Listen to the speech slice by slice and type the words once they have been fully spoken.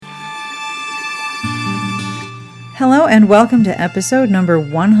Hello and welcome to episode number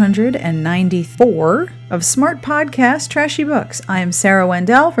 194 of Smart Podcast Trashy Books. I am Sarah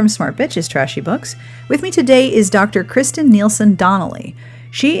Wendell from Smart Bitches Trashy Books. With me today is Dr. Kristen Nielsen Donnelly.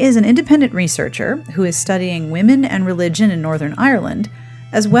 She is an independent researcher who is studying women and religion in Northern Ireland,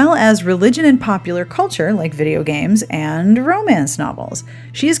 as well as religion and popular culture like video games and romance novels.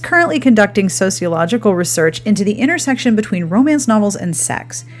 She is currently conducting sociological research into the intersection between romance novels and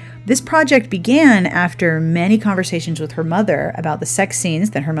sex. This project began after many conversations with her mother about the sex scenes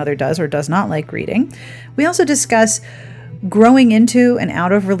that her mother does or does not like reading. We also discuss growing into and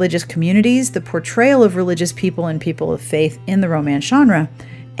out of religious communities, the portrayal of religious people and people of faith in the romance genre,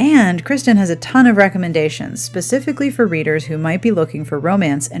 and Kristen has a ton of recommendations, specifically for readers who might be looking for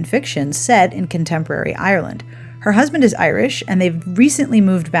romance and fiction set in contemporary Ireland. Her husband is Irish, and they've recently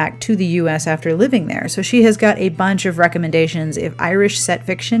moved back to the U.S. after living there, so she has got a bunch of recommendations if Irish set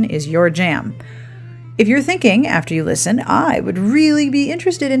fiction is your jam. If you're thinking, after you listen, I would really be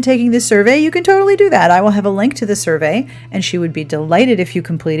interested in taking this survey, you can totally do that. I will have a link to the survey, and she would be delighted if you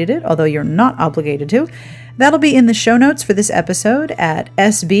completed it, although you're not obligated to. That'll be in the show notes for this episode at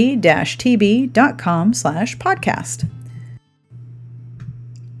sb-tb.com/podcast.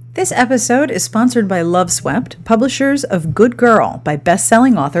 This episode is sponsored by Loveswept, publishers of Good Girl by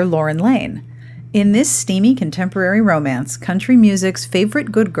best-selling author Lauren Lane. In this steamy contemporary romance, country music's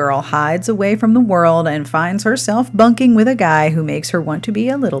favorite good girl hides away from the world and finds herself bunking with a guy who makes her want to be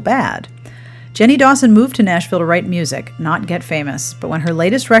a little bad. Jenny Dawson moved to Nashville to write music, not get famous, but when her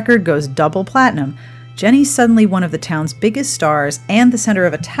latest record goes double platinum, Jenny's suddenly one of the town's biggest stars and the center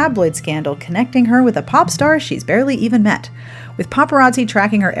of a tabloid scandal connecting her with a pop star she's barely even met. With paparazzi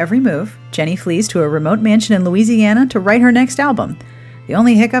tracking her every move, Jenny flees to a remote mansion in Louisiana to write her next album. The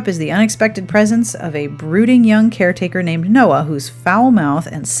only hiccup is the unexpected presence of a brooding young caretaker named Noah, whose foul mouth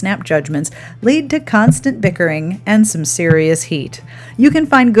and snap judgments lead to constant bickering and some serious heat. You can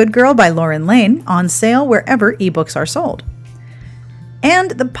find Good Girl by Lauren Lane on sale wherever ebooks are sold.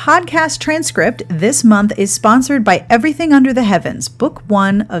 And the podcast transcript this month is sponsored by Everything Under the Heavens, Book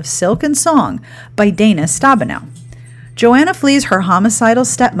 1 of Silk and Song by Dana Stabenow. Joanna flees her homicidal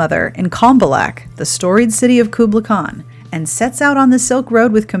stepmother in Kalmbalak, the storied city of Kubla Khan, and sets out on the Silk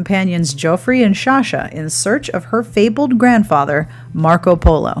Road with companions Joffrey and Shasha in search of her fabled grandfather, Marco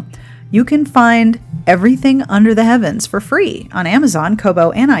Polo. You can find Everything Under the Heavens for free on Amazon, Kobo,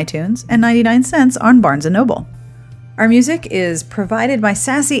 and iTunes, and 99 cents on Barnes & Noble. Our music is provided by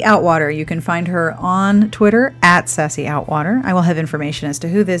Sassy Outwater. You can find her on Twitter at Sassy Outwater. I will have information as to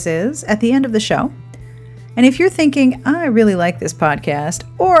who this is at the end of the show. And if you're thinking, I really like this podcast,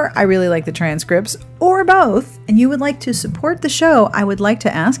 or I really like the transcripts, or both, and you would like to support the show, I would like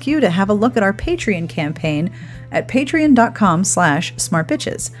to ask you to have a look at our Patreon campaign at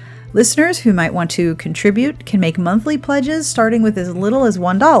patreon.com/smartbitches. Listeners who might want to contribute can make monthly pledges starting with as little as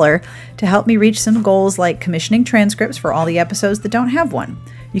 $1 to help me reach some goals like commissioning transcripts for all the episodes that don't have one.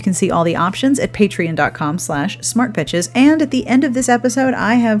 You can see all the options at patreon.com/smartbitches. And at the end of this episode,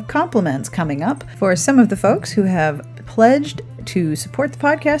 I have compliments coming up for some of the folks who have pledged to support the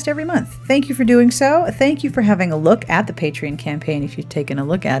podcast every month. Thank you for doing so. Thank you for having a look at the Patreon campaign if you've taken a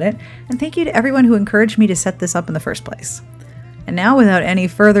look at it. And thank you to everyone who encouraged me to set this up in the first place. And now, without any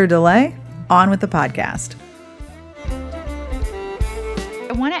further delay, on with the podcast.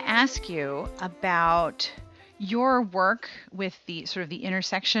 I want to ask you about your work with the sort of the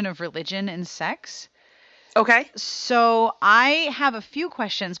intersection of religion and sex. Okay. So I have a few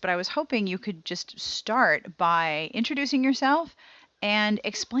questions, but I was hoping you could just start by introducing yourself and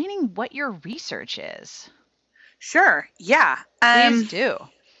explaining what your research is. Sure. Yeah. Please do.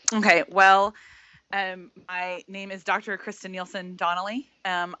 Okay. Well, my name is Dr. Kristen Nielsen Donnelly.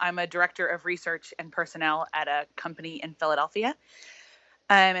 I'm a director of research and personnel at a company in Philadelphia.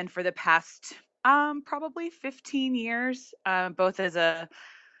 And for the past probably 15 years, both as a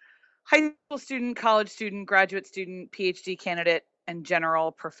high school student, college student, graduate student, PhD candidate, and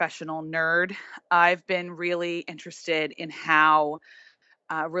general professional nerd, I've been really interested in how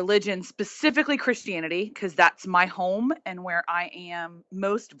religion, specifically Christianity, because that's my home and where I am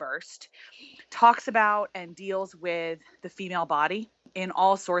most versed, talks about and deals with the female body in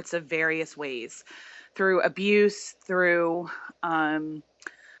all sorts of various ways, through abuse, through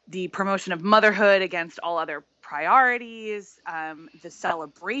the promotion of motherhood against all other priorities, the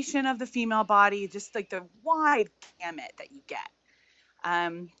celebration of the female body, just like the wide gamut that you get.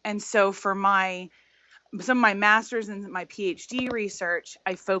 And so for some of my master's and my PhD research,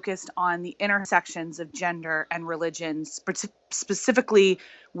 I focused on the intersections of gender and religion, specifically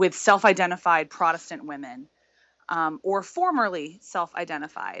with self-identified Protestant women, or formerly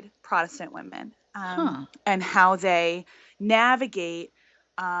self-identified Protestant women, Huh. and how they navigate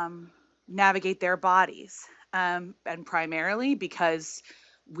navigate their bodies, and primarily because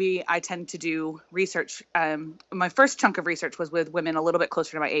I tend to do research. My first chunk of research was with women a little bit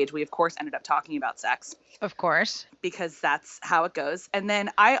closer to my age. We of course ended up talking about sex Of course. because that's how it goes. And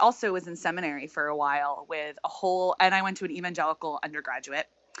then I also was in seminary for a while and I went to an evangelical undergraduate,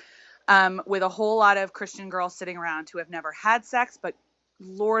 with a whole lot of Christian girls sitting around who have never had sex, but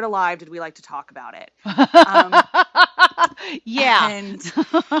Lord alive, did we like to talk about it. Um, Yeah.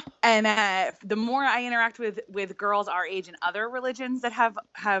 and the more I interact with girls our age in other religions that have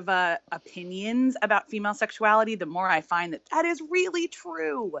opinions about female sexuality, the more I find that is really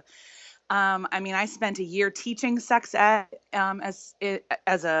true. I mean, I spent a year teaching sex ed, as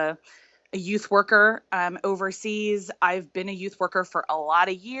a youth worker, overseas. I've been a youth worker for a lot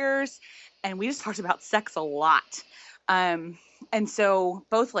of years, and we just talked about sex a lot. And so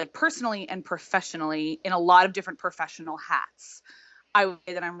both like personally and professionally, in a lot of different professional hats, I would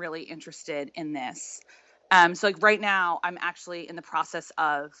say that I'm really interested in this. So like right now, I'm actually in the process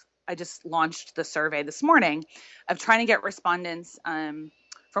of, I just launched the survey this morning of trying to get respondents,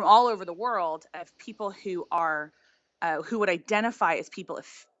 from all over the world, of people who would identify as people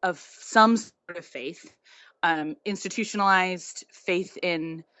of some sort of faith, institutionalized faith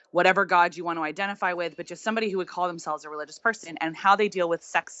in whatever God you want to identify with, but just somebody who would call themselves a religious person, and how they deal with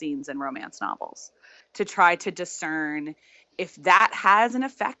sex scenes in romance novels, to try to discern if that has an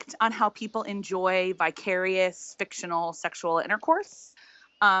effect on how people enjoy vicarious fictional sexual intercourse,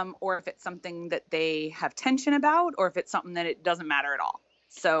 or if it's something that they have tension about, or if it's something that it doesn't matter at all.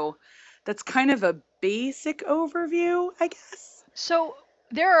 So that's kind of a basic overview, I guess. So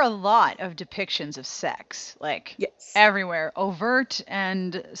there are a lot of depictions of sex, like Yes. everywhere, overt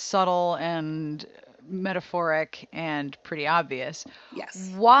and subtle and metaphoric and pretty obvious.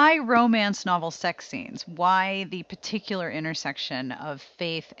 Yes. Why romance novel sex scenes? Why the particular intersection of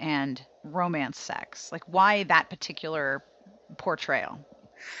faith and romance sex? Like, why that particular portrayal?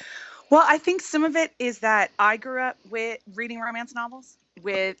 Well, I think some of it is that I grew up with reading romance novels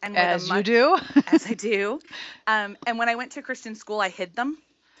with a As you much, do. as I do. And when I went to Christian school, I hid them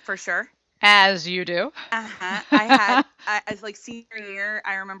for sure. As you do. Uh-huh. As like senior year,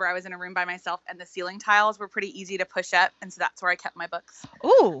 I remember I was in a room by myself, and the ceiling tiles were pretty easy to push up, and so that's where I kept my books.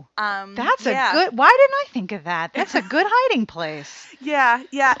 Ooh, that's a Yeah. good. Why didn't I think of that? That's a good hiding place. Yeah,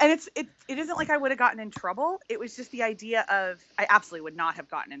 yeah, and it isn't like I would have gotten in trouble. It was just the idea of, I absolutely would not have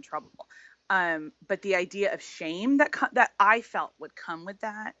gotten in trouble. But the idea of shame that I felt would come with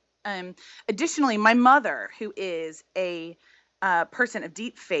that. Additionally, my mother, who is a person of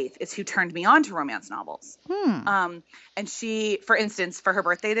deep faith, is who turned me on to romance novels. And she, for instance, for her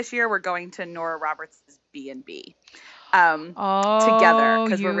birthday this year, we're going to Nora Roberts' B&B, together, Oh,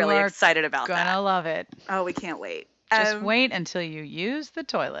 because we're you really are excited about gonna that. love it. Oh, we can't wait. Just wait until you use the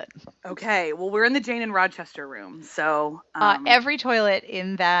toilet. Okay, well, we're in the Jane and Rochester room, so Every toilet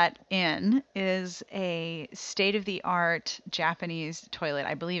in that inn is a state-of-the-art Japanese toilet.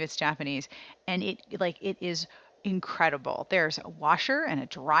 I believe it's Japanese, and it is incredible. There's a washer and a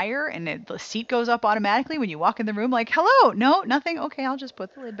dryer, and the seat goes up automatically when you walk in the room. Like, hello, no, nothing. Okay, I'll just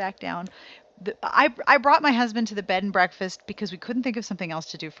put the lid back down. I brought my husband to the bed and breakfast because we couldn't think of something else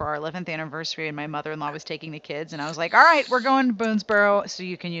to do for our 11th anniversary, and my mother-in-law was taking the kids, and I was like, all right, we're going to Boonesboro, so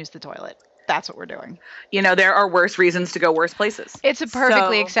you can use the toilet. That's what we're doing. there are worse reasons to go worse places. It's a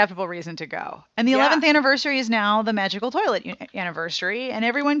perfectly So, acceptable reason to go. And the yeah, 11th anniversary is now the magical toilet anniversary, and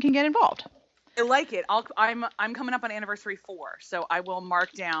everyone can get involved. I like it. I'm coming up on anniversary 4, so I will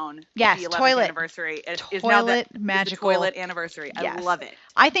mark down the Yes, 11th toilet. anniversary. It is now Toilet the magical. toilet anniversary. I Yes. love it.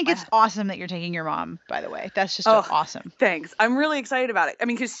 I think it's awesome that you're taking your mom, by the way. That's just Oh, awesome. thanks. I'm really excited about it. I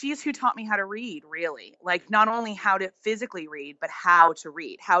mean, because she's who taught me how to read, really. Like, not only how to physically read, but how to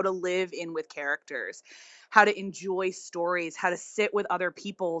read, how to live in with characters, how to enjoy stories, how to sit with other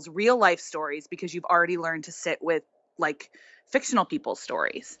people's real life stories, because you've already learned to sit with, like, fictional people's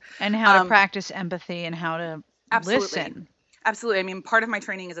stories. And how to practice empathy and how to Absolutely. listen. Absolutely. I mean, part of my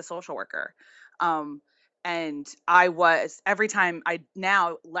training is a social worker. Um, and every time I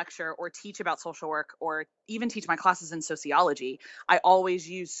now lecture or teach about social work, or even teach my classes in sociology, I always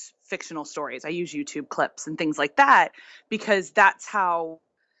use fictional stories. I use YouTube clips and things like that, because that's how,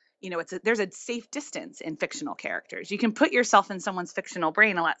 there's a safe distance in fictional characters. You can put yourself in someone's fictional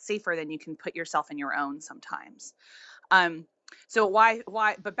brain a lot safer than you can put yourself in your own sometimes. So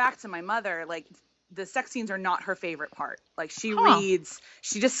but back to my mother, like, the sex scenes are not her favorite part. Like, she Huh. reads,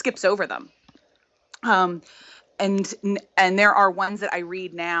 she just skips over them. Um, and there are ones that I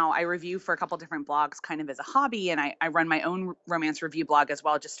read now. I review for a couple different blogs kind of as a hobby, and I run my own romance review blog as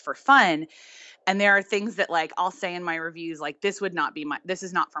well, just for fun. And there are things that like I'll say in my reviews, like this is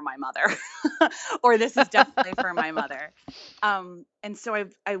not for my mother, or this is definitely for my mother. And so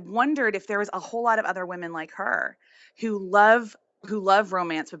I wondered if there was a whole lot of other women like her who love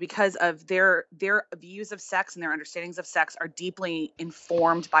romance, but because of their views of sex and their understandings of sex are deeply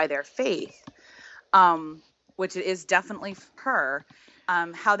informed by their faith, which is definitely for her,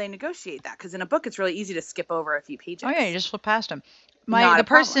 how they negotiate that. Because in a book, it's really easy to skip over a few pages. Oh yeah, you just flip past them. The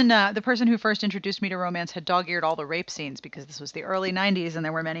person who first introduced me to romance had dog-eared all the rape scenes because this was the early 90s and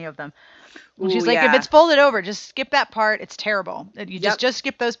there were many of them. And she's like, if it's folded over, just skip that part. It's terrible. You just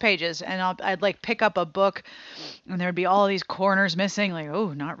skip those pages. And I'd like pick up a book and there'd be all these corners missing. Like,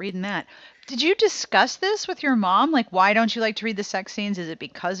 oh, not reading that. Did you discuss this with your mom? Like, why don't you like to read the sex scenes? Is it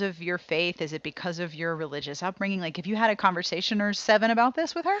because of your faith? Is it because of your religious upbringing? Like, have you had a conversation or 7 about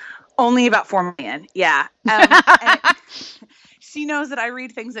this with her? Only about 4 million. Yeah. She knows that I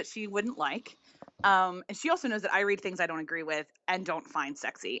read things that she wouldn't like. And she also knows that I read things I don't agree with and don't find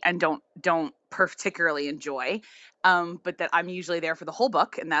sexy and don't particularly enjoy. But that I'm usually there for the whole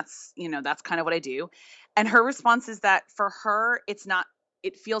book. And that's kind of what I do. And her response is that for her,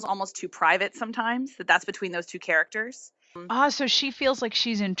 it feels almost too private sometimes, that's between those two characters. So she feels like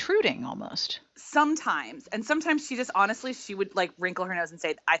she's intruding almost. Sometimes. And sometimes she just honestly, she would like wrinkle her nose and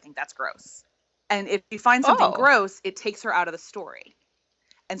say, I think that's gross. And if she finds something gross, it takes her out of the story.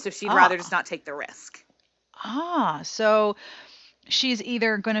 And so she'd rather just not take the risk. So she's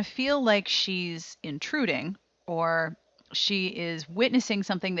either going to feel like she's intruding, or she is witnessing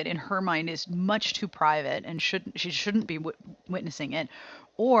something that in her mind is much too private and she shouldn't be witnessing it,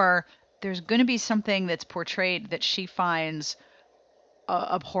 or there's going to be something that's portrayed that she finds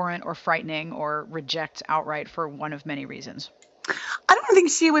abhorrent or frightening or rejects outright for one of many reasons. I don't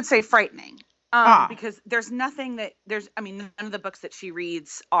think she would say frightening. Because none of the books that she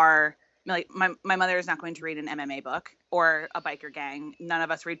reads are like, my mother is not going to read an MMA book or a biker gang. None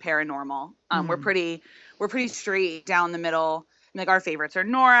of us read paranormal. We're pretty straight down the middle. Like, our favorites are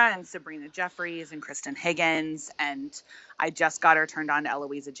Nora and Sabrina Jeffries and Kristen Higgins, and I just got her turned on to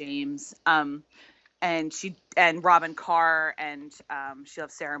Eloisa James. And Robin Carr, and she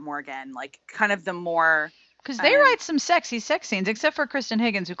loves Sarah Morgan. Like, kind of the more, because they write some sexy sex scenes, except for Kristen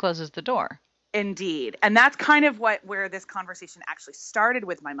Higgins, who closes the door. Indeed. And that's kind of where this conversation actually started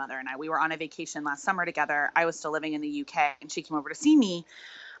with my mother and I. We were on a vacation last summer together. I was still living in the UK, and she came over to see me.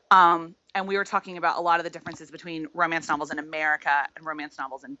 And we were talking about a lot of the differences between romance novels in America and romance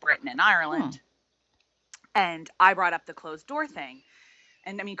novels in Britain and Ireland. And I brought up the closed door thing.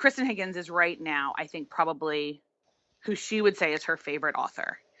 And I mean, Kristen Higgins is right now, I think, probably who she would say is her favorite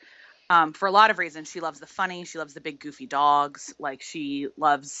author. For a lot of reasons. She loves the funny. She loves the big goofy dogs. Like, she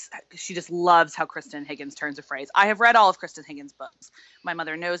just loves how Kristen Higgins turns a phrase. I have read all of Kristen Higgins' books. My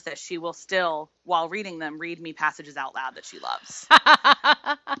mother knows that she will still, while reading them, read me passages out loud that she loves.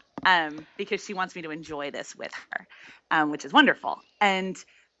 Because she wants me to enjoy this with her, which is wonderful. And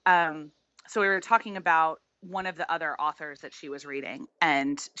so we were talking about one of the other authors that she was reading,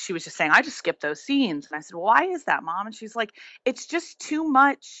 and she was just saying, I just skipped those scenes. And I said, well, why is that, Mom? And she's like, it's just too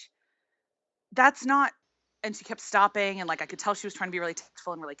much. That's not, and she kept stopping, and like I could tell she was trying to be really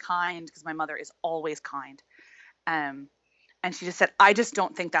tactful and really kind, because my mother is always kind. And she just said, I just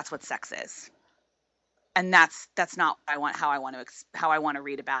don't think that's what sex is. And that's not what how I want to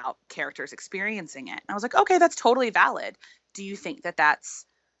read about characters experiencing it. And I was like, okay, that's totally valid. Do you think that that's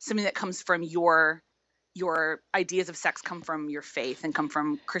something that comes from your ideas of sex, come from your faith and come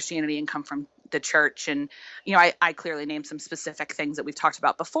from Christianity and come from the church? And, I clearly named some specific things that we've talked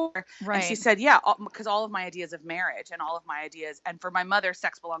about before. Right. And she said, yeah, because all of my ideas of marriage and all of my ideas, and for my mother,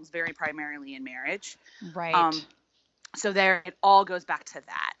 sex belongs very primarily in marriage. Right. So there, it all goes back to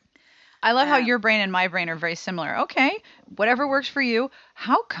that. I love how your brain and my brain are very similar. Okay, whatever works for you.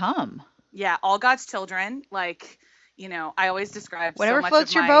 How come? Yeah, all God's children. Like, I always describe whatever so much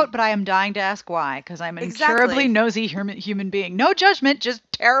floats of your boat, but I am dying to ask why, because I'm an incurably nosy human being. No judgment, just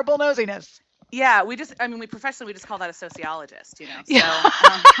terrible nosiness. Yeah, we professionally call that a sociologist, So, yeah.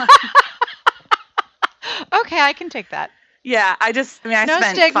 Okay, I can take that. Yeah, I spent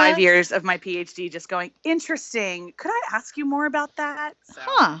stigma. 5 years of my PhD just going, interesting. Could I ask you more about that?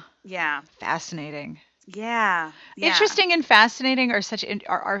 So, yeah. Fascinating. Yeah. Interesting and fascinating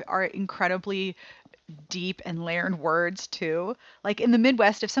are incredibly deep and layered words too. Like, in the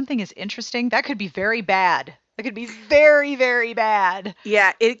Midwest, if something is interesting, that could be very bad. That could be very, very bad.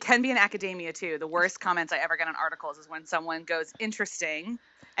 Yeah, it can be in academia too. The worst comments I ever get on articles is when someone goes interesting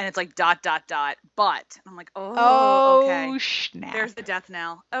and it's like ... but. And I'm like, oh, okay. Snap. There's the death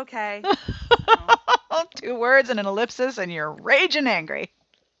knell. Okay. So. 2 words and an ellipsis, and you're raging angry.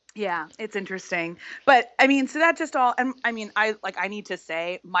 Yeah, it's interesting. But I mean, so that just all, and I mean, I need to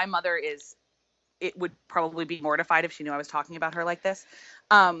say, my mother it would probably be mortified if she knew I was talking about her like this.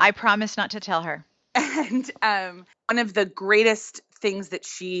 I promise not to tell her. And one of the greatest things that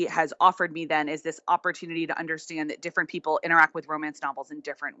she has offered me then is this opportunity to understand that different people interact with romance novels in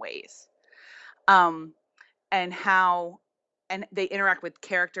different ways. And they interact with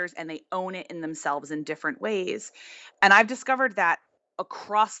characters and they own it in themselves in different ways. And I've discovered that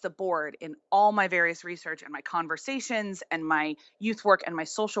across the board in all my various research and my conversations and my youth work and my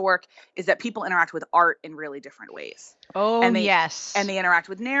social work, is that people interact with art in really different ways. Oh, and they, yes. And they interact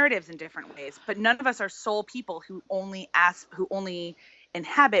with narratives in different ways. But none of us are sole people who only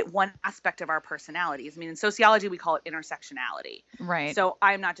inhabit one aspect of our personalities. I mean, in sociology, we call it intersectionality. Right. So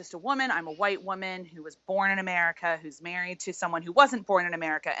I'm not just a woman. I'm a white woman who was born in America, who's married to someone who wasn't born in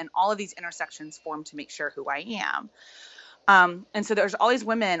America. And all of these intersections form to make sure who I am. And so there's all these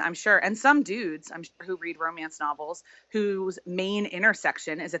women, I'm sure, and some dudes, I'm sure, who read romance novels whose main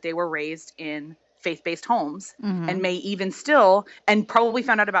intersection is that they were raised in faith-based homes, and may even still, and probably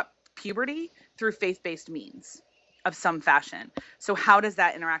found out about puberty through faith-based means of some fashion. So how does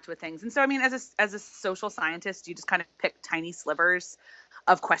that interact with things? And so, I mean, as a social scientist, you just kind of pick tiny slivers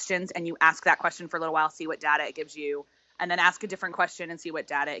of questions and you ask that question for a little while, see what data it gives you, and then ask a different question and see what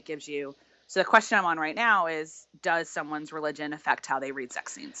data it gives you. So the question I'm on right now is, does someone's religion affect how they read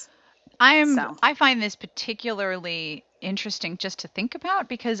sex scenes? I find this particularly interesting just to think about,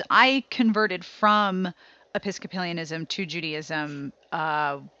 because I converted from Episcopalianism to Judaism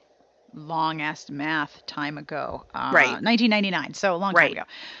long-ass math time ago. Right. 1999, so a long time ago.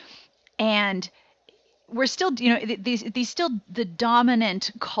 And we're still, these still, the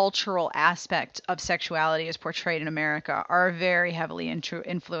dominant cultural aspect of sexuality as portrayed in America are very heavily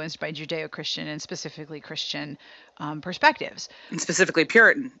influenced by Judeo-Christian and specifically Christian perspectives. And specifically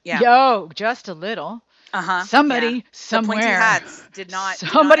Puritan. Yeah. Yo, just a little. Somebody somewhere. The pointy hats did not.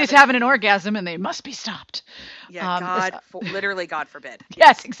 Somebody's having an orgasm and they must be stopped. Yeah, literally, God forbid.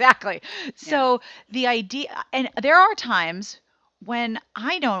 Yes, exactly. So the idea, and there are times when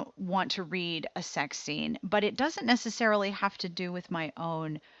I don't want to read a sex scene, but it doesn't necessarily have to do with my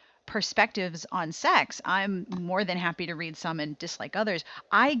own perspectives on sex. I'm more than happy to read some and dislike others.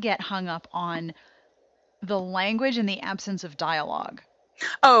 I get hung up on the language and the absence of dialogue.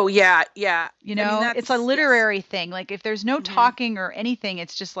 Oh, yeah, yeah. It's a literary thing. Like, if there's no talking or anything,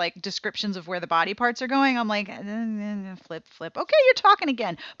 it's just like descriptions of where the body parts are going. I'm like, flip. Okay, you're talking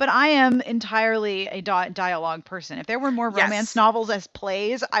again. But I am entirely a dialogue person. If there were more romance novels as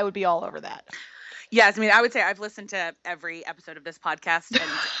plays, I would be all over that. Yes, I mean, I would say I've listened to every episode of this podcast, and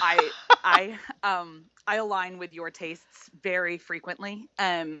I align with your tastes very frequently.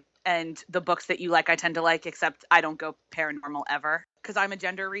 And the books that you like, I tend to like, except I don't go paranormal ever, because I'm a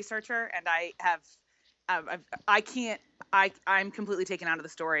gender researcher and I'm completely taken out of the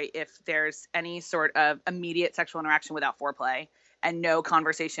story if there's any sort of immediate sexual interaction without foreplay and no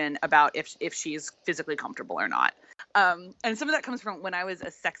conversation about if she's physically comfortable or not. And some of that comes from when I was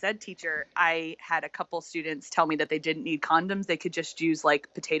a sex ed teacher. I had a couple students tell me that they didn't need condoms. They could just use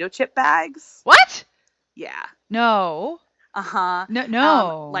like potato chip bags. What? Yeah. No.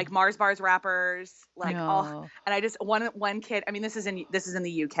 No. Like Mars bars wrappers, like no. all. And I just one kid. I mean, this is in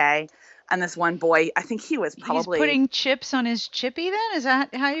the UK, and this one boy, I think he was probably putting chips on his chippy. Then is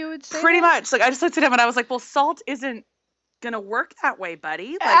that how you would say? Pretty that? much. Like, I just looked at him and I was like, well, salt isn't gonna work that way,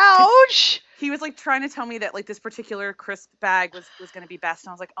 buddy. Like, ouch. He was like trying to tell me that like this particular crisp bag was gonna be best, and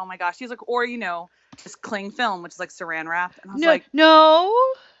I was like, oh my gosh. He was like, or just cling film, which is like saran wrap, and I was like, no.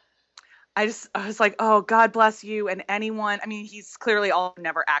 I was like, oh, God bless you and anyone. I mean, he's clearly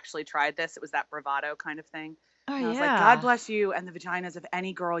never actually tried this. It was that bravado kind of thing. Oh, and I was like, God bless you and the vaginas of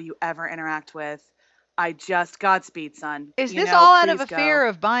any girl you ever interact with. Godspeed, son. Is this all out of a fear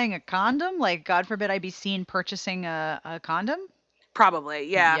of buying a condom? Like, God forbid I be seen purchasing a condom? Probably,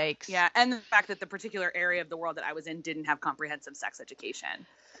 yeah. Yikes. Yeah, and the fact that the particular area of the world that I was in didn't have comprehensive sex education.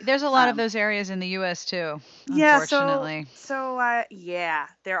 There's a lot of those areas in the U.S. too, unfortunately. Yeah,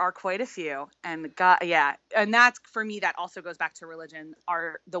 there are quite a few, and and that's, for me, that also goes back to religion.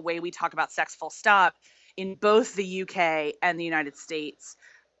 The way we talk about sex, full stop, in both the UK and the United States,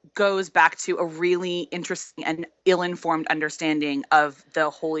 goes back to a really interesting and ill-informed understanding of the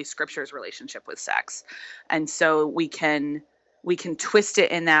Holy Scriptures' relationship with sex, and so we can twist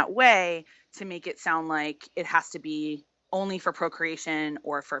it in that way to make it sound like it has to be only for procreation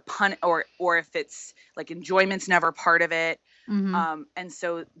or for or if it's like enjoyment's never part of it. And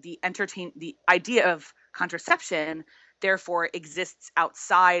so the idea of contraception therefore exists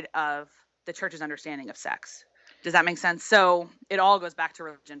outside of the church's understanding of sex. Does that make sense? So it all goes back to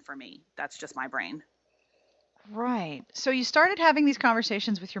religion for me. That's just my brain. Right. So you started having these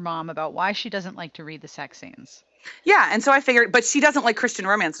conversations with your mom about why she doesn't like to read the sex scenes. Yeah. And so I figured, but she doesn't like Christian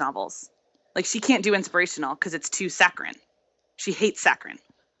romance novels. Like she can't do inspirational because it's too saccharine. She hates saccharine.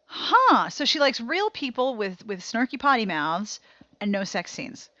 Huh. So she likes real people with snarky potty mouths and no sex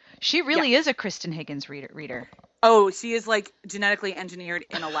scenes. She really is a Kristen Higgins reader. Oh, she is like genetically engineered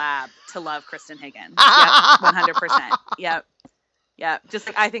in a lab to love Kristen Higgins. Yep, 100%. Yep. Yeah, just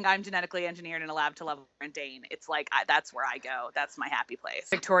like I think I'm genetically engineered in a lab to love Lauren Dane. It's like that's where I go. That's my happy place.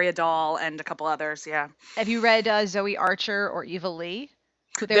 Victoria Dahl and a couple others. Yeah. Have you read Zoe Archer or Eva Lee?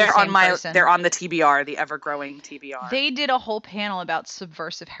 They're on the TBR, the ever-growing TBR. They did a whole panel about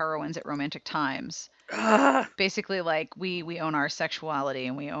subversive heroines at Romantic Times. Basically, like we own our sexuality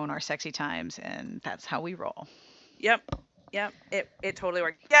and we own our sexy times, and that's how we roll. Yep. It totally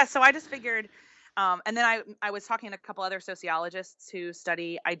worked. Yeah. So I just figured. And then I was talking to a couple other sociologists who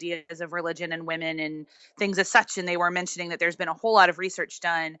study ideas of religion and women and things as such, and they were mentioning that there's been a whole lot of research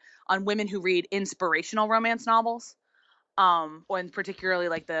done on women who read inspirational romance novels, and particularly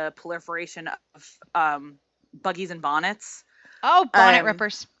like the proliferation of buggies and bonnets. Oh, bonnet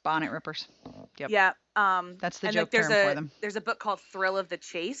rippers. Yep. Yeah. That's the joke term for them. There's a book called Thrill of the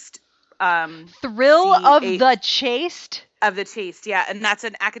Chaste. Thrill of the Chaste? Of the Chaste, yeah. And that's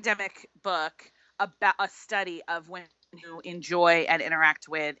an academic book about a study of women who enjoy and interact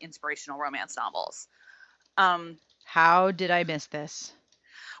with inspirational romance novels. How did I miss this?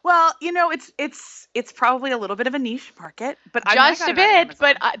 Well, it's probably a little bit of a niche market, but just a bit.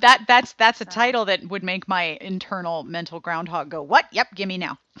 But that's a title that would make my internal mental groundhog go, "What? Yep, gimme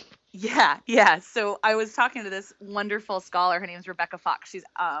now." Yeah. So I was talking to this wonderful scholar. Her name is Rebecca Fox. She's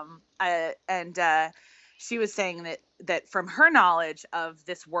she was saying that from her knowledge of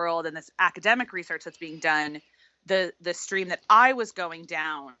this world and this academic research that's being done, the stream that I was going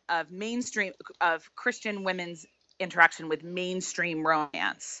down of Christian women's interaction with mainstream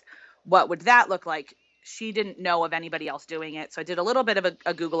romance, what would that look like? She didn't know of anybody else doing it. So I did a little bit of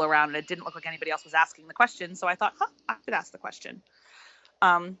a Google around, and it didn't look like anybody else was asking the question. So I thought, I could ask the question.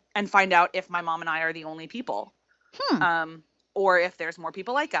 And find out if my mom and I are the only people. Or if there's more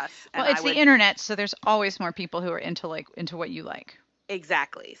people like us. Well, it's the internet, so there's always more people who are into what you like.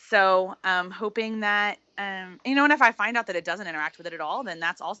 Exactly. So hoping that, and if I find out that it doesn't interact with it at all, then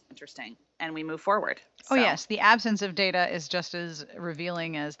that's also interesting, and we move forward. So. Oh, yes. The absence of data is just as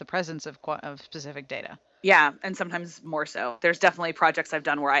revealing as the presence of specific data. Yeah, and sometimes more so. There's definitely projects I've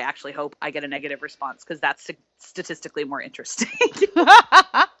done where I actually hope I get a negative response because that's statistically more interesting.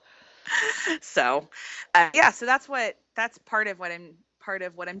 So, so that's part of what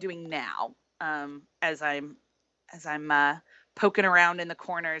I'm doing now, as I'm poking around in the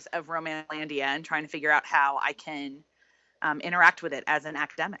corners of Romanlandia and trying to figure out how I can interact with it as an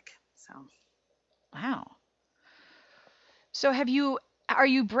academic. So, wow. So are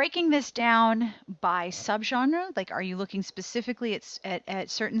you breaking this down by subgenre? Like, are you looking specifically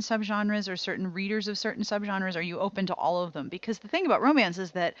at certain subgenres or certain readers of certain subgenres? Are you open to all of them? Because the thing about romance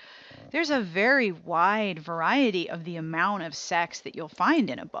is that there's a very wide variety of the amount of sex that you'll find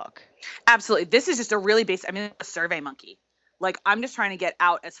in a book. Absolutely. This is just a really basic, a survey monkey. Like, I'm just trying to get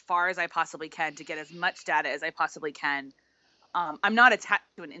out as far as I possibly can to get as much data as I possibly can. I'm not attached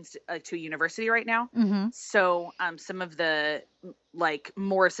to a university right now. Mm-hmm. So some of the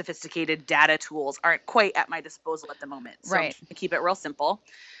more sophisticated data tools aren't quite at my disposal at the moment. So right. I'm trying to keep it real simple.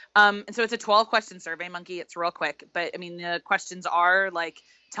 And so it's a 12-question survey monkey. It's real quick. But the questions are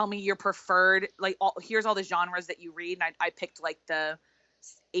tell me your preferred, here's all the genres that you read. And I picked the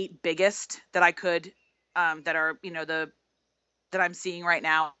 8 biggest that I could, that are, that I'm seeing right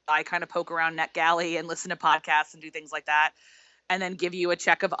now. I kind of poke around NetGalley and listen to podcasts and do things like that. And then give you a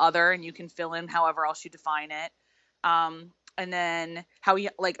check of other, and you can fill in however else you define it. And then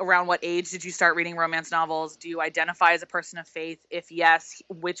around what age did you start reading romance novels? Do you identify as a person of faith? If yes,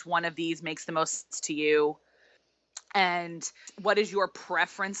 which one of these makes the most sense to you? And what is your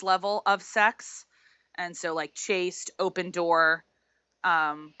preference level of sex? And so chaste, open door,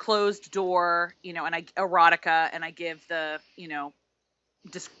 closed door, and erotica, and I give the,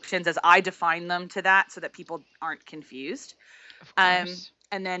 descriptions as I define them to that so that people aren't confused. And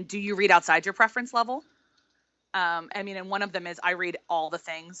then do you read outside your preference level? And one of them is I read all the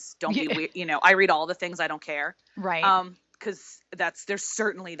things. Don't be weird. I read all the things. I don't care. Right. Because there's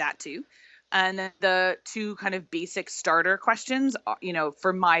certainly that too. And then the two kind of basic starter questions,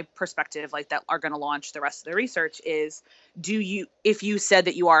 from my perspective, like that are going to launch the rest of the research is, if you said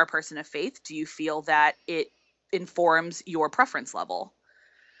that you are a person of faith, do you feel that it informs your preference level?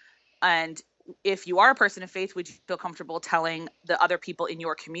 And if you are a person of faith, would you feel comfortable telling the other people in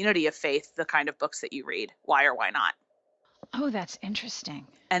your community of faith the kind of books that you read? Why or why not? Oh, that's interesting.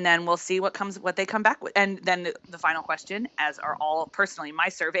 And then we'll see what they come back with. And then the final question, as are all personally my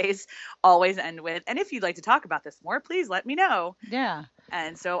surveys always end with, and if you'd like to talk about this more, please let me know. Yeah.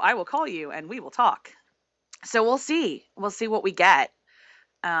 And so I will call you and we will talk. So we'll see what we get.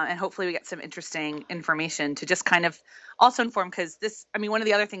 And hopefully we get some interesting information to just kind of also inform, because one of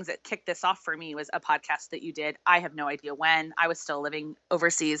the other things that kicked this off for me was a podcast that you did. I have no idea when. I was still living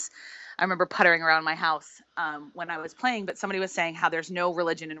overseas. I remember puttering around my house when I was playing, but somebody was saying how there's no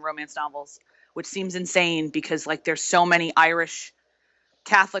religion in romance novels, which seems insane because like there's so many Irish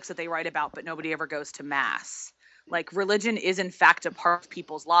Catholics that they write about, but nobody ever goes to mass. Like religion is in fact a part of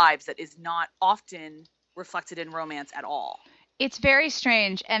people's lives that is not often reflected in romance at all. It's very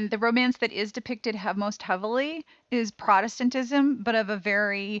strange, and the romance that is depicted most heavily is Protestantism, but of a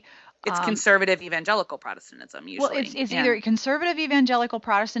very... It's conservative evangelical Protestantism, usually. Well, it's either conservative evangelical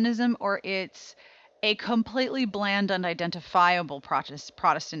Protestantism or it's a completely bland, unidentifiable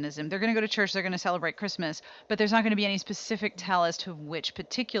Protestantism. They're going to go to church, they're going to celebrate Christmas, but there's not going to be any specific tell as to which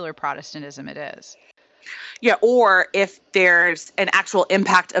particular Protestantism it is. Yeah, or if there's an actual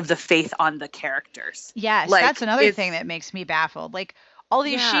impact of the faith on the characters. Yes, like, that's another thing that makes me baffled. Like, all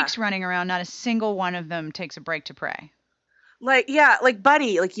these sheiks running around, not a single one of them takes a break to pray. Like,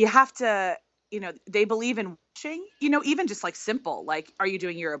 buddy, like, you have to, they believe in washing, even just, like, simple. Like, are you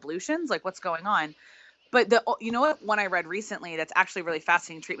doing your ablutions? Like, what's going on? But what one I read recently that's actually really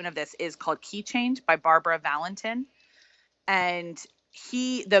fascinating treatment of this is called Key Change by Barbara Valentin. And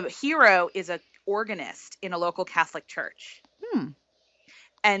the hero is a organist in a local Catholic church.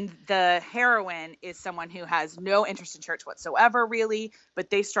 And the heroine is someone who has no interest in church whatsoever, really, but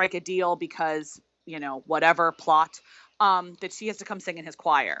they strike a deal because, whatever plot, that she has to come sing in his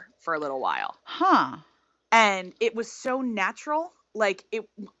choir for a little while. And it was so natural. Like,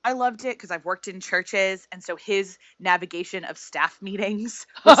 I loved it because I've worked in churches, and so his navigation of staff meetings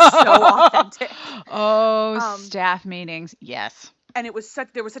was so authentic. Staff meetings, yes. And there was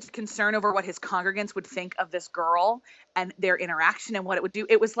such a concern over what his congregants would think of this girl and their interaction and what it would do.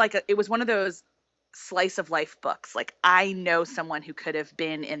 It was one of those slice of life books. Like, I know someone who could have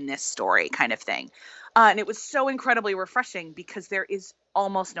been in this story kind of thing. And it was so incredibly refreshing because there is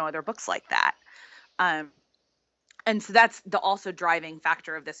almost no other books like that. And so that's the also driving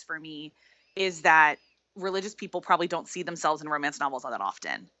factor of this for me, is that religious people probably don't see themselves in romance novels all that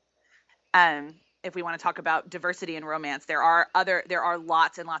often. If we want to talk about diversity in romance, there are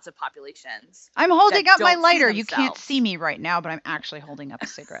lots and lots of populations. I'm holding up my lighter. You can't see me right now, but I'm actually holding up a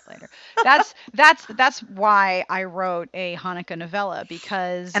cigarette lighter. That's why I wrote a Hanukkah novella,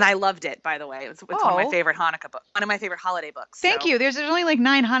 because... And I loved it, by the way. It's one of my favorite Hanukkah books, one of my favorite holiday books. Thank you. There's only like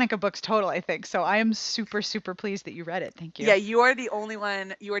 9 Hanukkah books total, I think. So I am super, super pleased that you read it. Thank you. Yeah, you are the only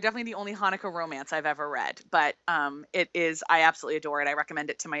one. You are definitely the only Hanukkah romance I've ever read. But it is, I absolutely adore it. I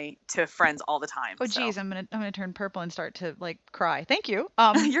recommend it to friends all the time. Oh, geez, I'm gonna turn purple and start to like cry. Thank you.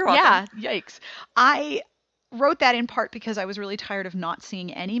 You're welcome. Yeah, yikes. I wrote that in part because I was really tired of not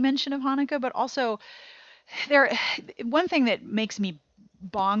seeing any mention of Hanukkah, but also one thing that makes me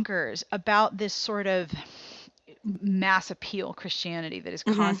bonkers about this sort of mass appeal Christianity that is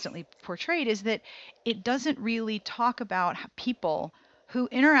constantly portrayed is that it doesn't really talk about people who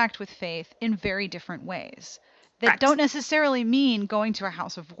interact with faith in very different ways. That don't necessarily mean going to a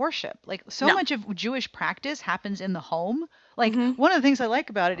house of worship. Like, much of Jewish practice happens in the home. Like, one of the things I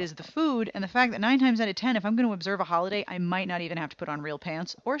like about it is the food and the fact that 9 times out of 10, if I'm going to observe a holiday, I might not even have to put on real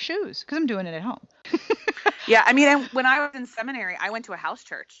pants or shoes because I'm doing it at home. Yeah, and when I was in seminary, I went to a house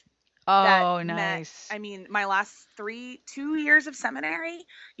church. Oh, nice. My last 2 years of seminary.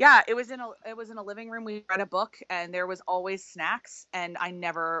 Yeah, it was in a living room. We read a book, and there was always snacks, and I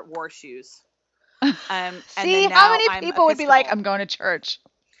never wore shoes. See, how many people would be like, I'm going to church?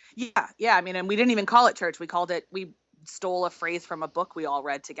 Yeah. And we didn't even call it church. We stole a phrase from a book we all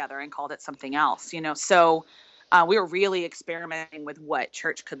read together and called it something else, So we were really experimenting with what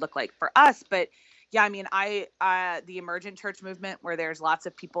church could look like for us. But yeah, the emergent church movement, where there's lots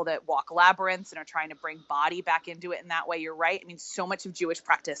of people that walk labyrinths and are trying to bring body back into it in that way. You're right. So much of Jewish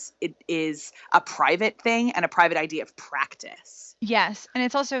practice, it is a private thing and a private idea of practice. Yes. And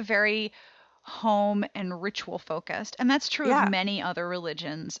it's also very home and ritual focused. And that's true of many other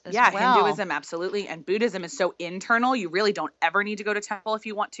religions as well. Hinduism, absolutely. And Buddhism is so internal. You really don't ever need to go to temple if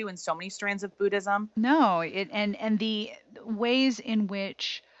you want to in so many strands of Buddhism. No, and the ways in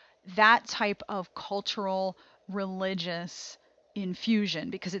which that type of cultural, religious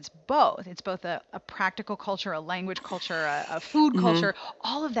infusion, because it's both a practical culture, a language culture, a food culture,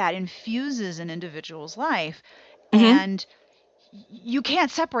 all of that infuses an individual's life. And you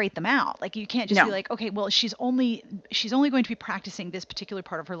can't separate them out. Like, you can't just be like, okay, well, she's only going to be practicing this particular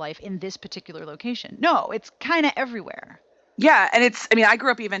part of her life in this particular location. No, it's kind of everywhere. Yeah. And I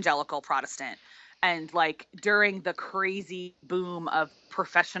grew up evangelical Protestant, and like during the crazy boom of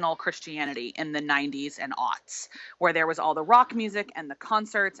professional Christianity in the 90s and aughts, where there was all the rock music and the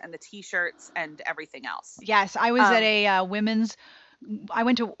concerts and the t-shirts and everything else. Yes. I was at a I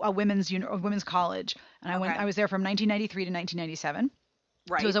went to a women's college, and I was there from 1993 to 1997.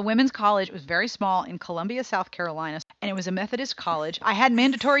 Right. So it was a women's college. It was very small in Columbia, South Carolina, and it was a Methodist college. I had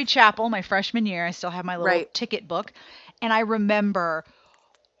mandatory chapel my freshman year. I still have my little ticket book, and I remember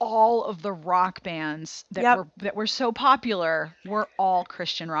all of the rock bands that were so popular were all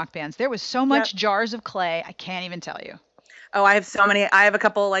Christian rock bands. There was so much Jars of Clay, I can't even tell you. Oh, I have so many. I have a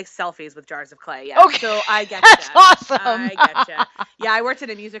couple like selfies with Jars of Clay. Yeah. Okay. So I get That's awesome. I get you. Yeah, I worked at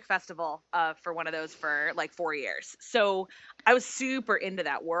a music festival for one of those for like 4 years. So I was super into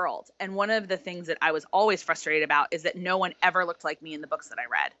that world. And one of the things that I was always frustrated about is that no one ever looked like me in the books that I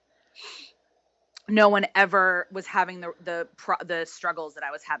read. No one ever was having the struggles that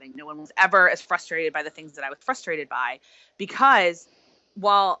I was having. No one was ever as frustrated by the things that I was frustrated by, because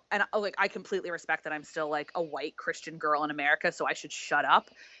I completely respect that I'm still like a white Christian girl in America, so I should shut up.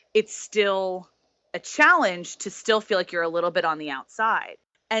 It's still a challenge to still feel like you're a little bit on the outside.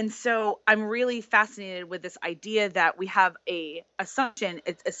 And so I'm really fascinated with this idea that we have a assumption,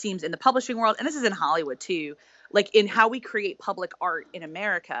 it seems, in the publishing world, and this is in Hollywood too, like in how we create public art in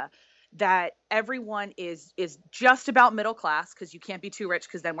America, that everyone is just about middle class, because you can't be too rich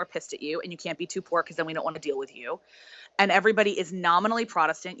because then we're pissed at you, and you can't be too poor because then we don't want to deal with you. And everybody is nominally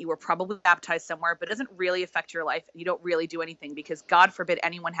Protestant. You were probably baptized somewhere, but it doesn't really affect your life. And you don't really do anything, because God forbid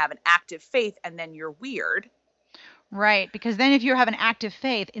anyone have an active faith and then you're weird. Right. Because then if you have an active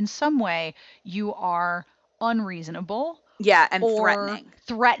faith, in some way you are unreasonable. Yeah. And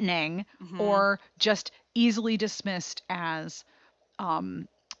threatening, or just easily dismissed as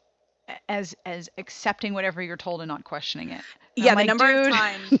accepting whatever you're told and not questioning it. And yeah, the number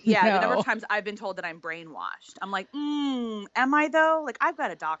of times I've been told that I'm brainwashed. I'm like, am I though? Like, I've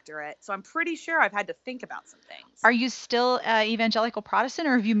got a doctorate, so I'm pretty sure I've had to think about some things. Are you still evangelical Protestant,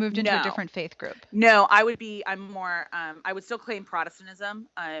 or have you moved into a different faith group? No, I would still claim Protestantism,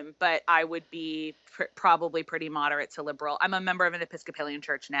 but I would be probably pretty moderate to liberal. I'm a member of an Episcopalian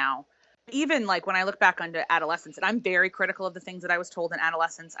church now. Even like when I look back onto adolescence, and I'm very critical of the things that I was told in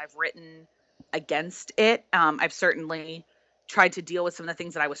adolescence, I've written against it. I've certainly tried to deal with some of the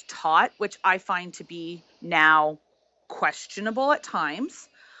things that I was taught, which I find to be now questionable at times.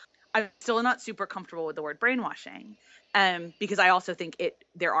 I'm still not super comfortable with the word brainwashing, because I also think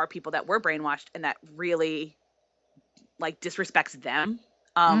there are people that were brainwashed and that really like disrespects them.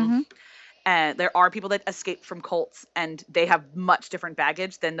 And there are people that escape from cults, and they have much different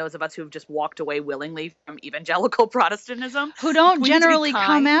baggage than those of us who have just walked away willingly from evangelical Protestantism. Who don't generally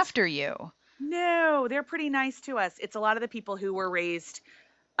come after you. No, they're pretty nice to us. It's a lot of the people who were raised,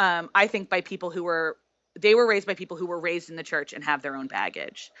 I think, by people who were raised by people who were raised in the church and have their own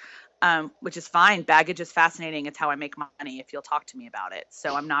baggage, which is fine. Baggage is fascinating. It's how I make money if you'll talk to me about it.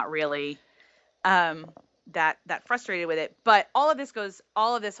 So I'm not really that frustrated with it. But all of this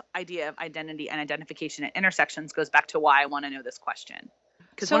idea of identity and identification at intersections goes back to why I want to know this question.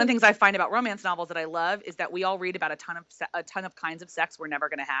 Because one of the things I find about romance novels that I love is that we all read about a ton of kinds of sex we're never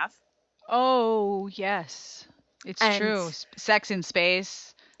going to have. Oh, yes. It's true. Sex in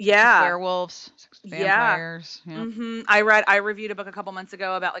space. Yeah. Werewolves. Vampires. Yeah. I reviewed a book a couple months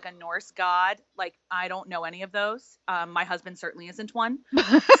ago about like a Norse god. Like, I don't know any of those. My husband certainly isn't one.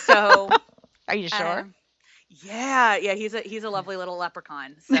 So. Are you sure? Yeah. He's a lovely little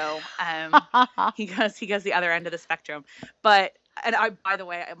leprechaun. So he goes the other end of the spectrum. But by the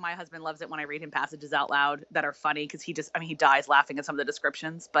way, my husband loves it when I read him passages out loud that are funny, because he dies laughing at some of the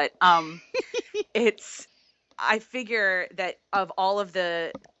descriptions. But I figure that of all of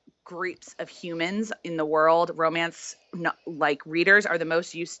the groups of humans in the world, romance like readers are the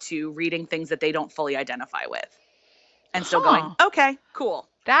most used to reading things that they don't fully identify with, and still going, okay, cool.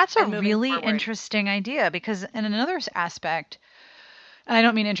 That's a really interesting idea, because in another aspect, and I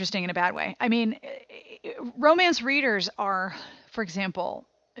don't mean interesting in a bad way, I mean, romance readers are, for example,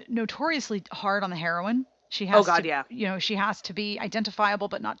 notoriously hard on the heroine. She Oh has God, to, yeah. she has to be identifiable,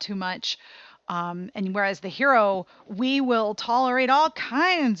 but not too much. And whereas the hero, we will tolerate all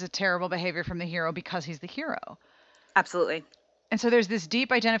kinds of terrible behavior from the hero because he's the hero. Absolutely. And so there's this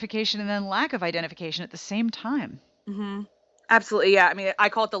deep identification and then lack of identification at the same time. Mm-hmm. Absolutely, yeah. I mean, I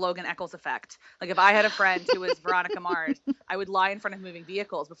call it the Logan Eccles effect. Like, if I had a friend who was Veronica Mars, I would lie in front of moving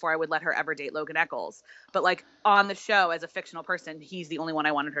vehicles before I would let her ever date Logan Eccles. But like on the show, as a fictional person, he's the only one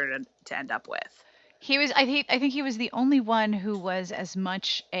I wanted her to end up with. He was, I think he was the only one who was as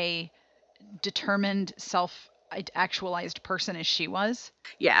much a determined, self-actualized person as she was.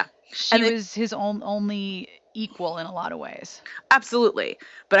 Yeah. She was his only equal in a lot of ways. Absolutely.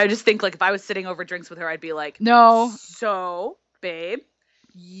 But I just think, like, if I was sitting over drinks with her, I'd be like, no. So, babe,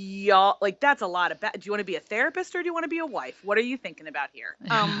 y'all, like, that's a lot of do you want to be a therapist or do you want to be a wife? What are you thinking about here?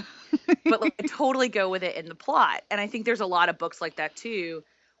 But like, I totally go with it in the plot. And I think there's a lot of books like that too,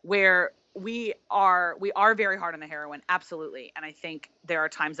 where we are very hard on the heroine. Absolutely. And I think there are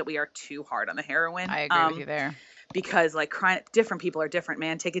times that we are too hard on the heroine. I agree with you there. Because like different people are different,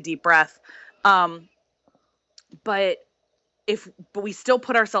 man. Take a deep breath. But we still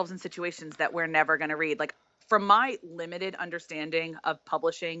put ourselves in situations that we're never going to read. Like, from my limited understanding of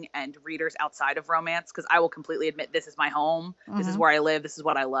publishing and readers outside of romance, because I will completely admit this is my home. Mm-hmm. This is where I live. This is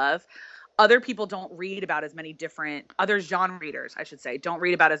what I love. Other people don't read about as many other genre readers, I should say, don't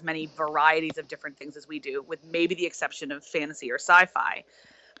read about as many varieties of different things as we do, with maybe the exception of fantasy or sci-fi.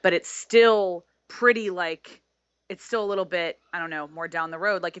 But it's still pretty it's still a little bit, I don't know, more down the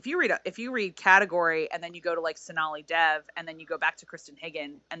road. Like, if you read category and then you go to like Sonali Dev and then you go back to Kristen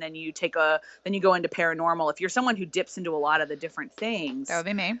Higgin and then you go into paranormal, if you're someone who dips into a lot of the different things, that would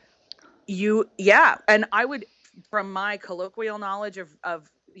be me. And I would, from my colloquial knowledge of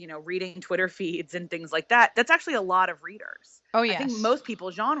reading Twitter feeds and things like that, that's actually a lot of readers. Oh yes. I think most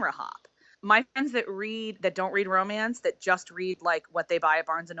people genre hop. My friends that don't read romance, that just read like what they buy at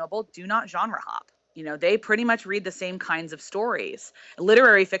Barnes and Noble, do not genre hop. They pretty much read the same kinds of stories.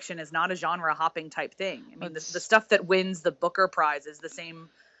 Literary fiction is not a genre hopping type thing. I mean, the stuff that wins the Booker Prize is the same,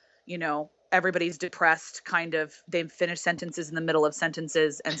 everybody's depressed kind of, they finish sentences in the middle of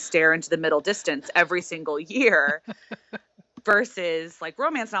sentences and stare into the middle distance every single year versus like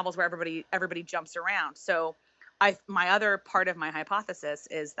romance novels where everybody jumps around. So my other part of my hypothesis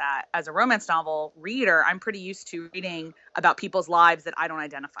is that as a romance novel reader, I'm pretty used to reading about people's lives that I don't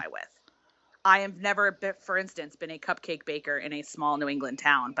identify with. I have never, for instance, been a cupcake baker in a small New England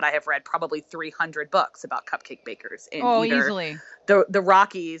town, but I have read probably 300 books about cupcake bakers in either easily the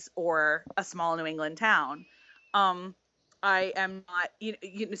Rockies or a small New England town. I am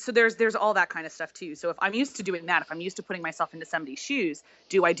not, so there's all that kind of stuff too. So if I'm used to doing that, if I'm used to putting myself into somebody's shoes,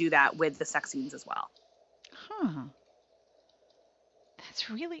 do I do that with the sex scenes as well? Huh.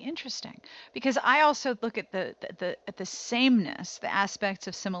 That's really interesting, because I also look at the sameness, the aspects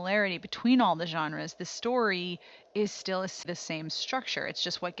of similarity between all the genres. The story is still the same structure. It's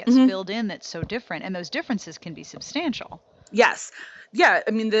just what gets filled in that's so different, and those differences can be substantial. Yes. Yeah.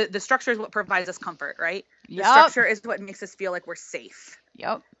 I mean, the structure is what provides us comfort, right? Yep. The structure is what makes us feel like we're safe.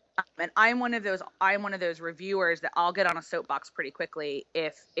 Yep. And I'm one of those reviewers that I'll get on a soapbox pretty quickly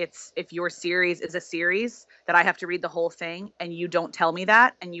if your series is a series that I have to read the whole thing and you don't tell me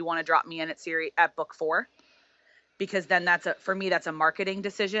that and you want to drop me in at book 4, because then for me that's a marketing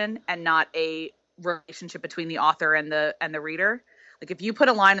decision and not a relationship between the author and the reader. Like, if you put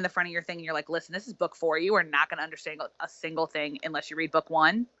a line in the front of your thing and you're like, listen, this is book 4, you are not going to understand a single thing unless you read book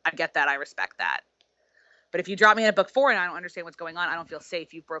 1. I get that. I respect that. But if you drop me in at book 4 and I don't understand what's going on, I don't feel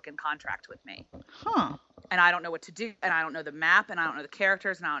safe. You've broken contract with me. Huh. And I don't know what to do. And I don't know the map. And I don't know the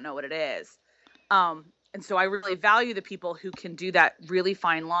characters. And I don't know what it is. And so I really value the people who can do that really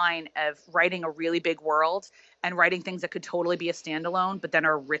fine line of writing a really big world and writing things that could totally be a standalone, but then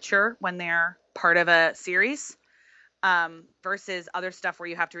are richer when they're part of a series, versus other stuff where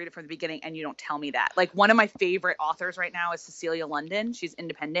you have to read it from the beginning and you don't tell me that. Like, one of my favorite authors right now is Cecilia London. She's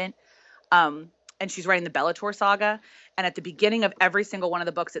independent. And she's writing the Bellator saga. And at the beginning of every single one of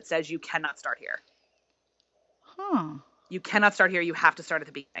the books, it says you cannot start here. Huh. You cannot start here. You have to start at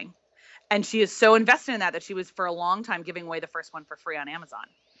the beginning. And she is so invested in that she was for a long time giving away the first one for free on Amazon.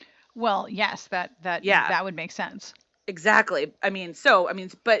 Well, yes, that would make sense. Exactly.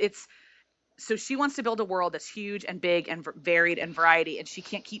 So she wants to build a world that's huge and big and varied and variety, and she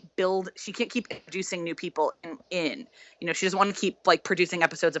can't keep introducing new people in. She doesn't want to keep like producing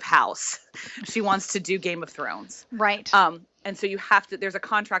episodes of House. She wants to do Game of Thrones. Right. And so you have to, there's a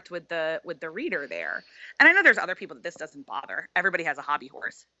contract with the reader there. And I know there's other people that this doesn't bother. Everybody has a hobby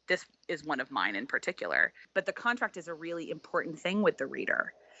horse. This is one of mine in particular. But the contract is a really important thing with the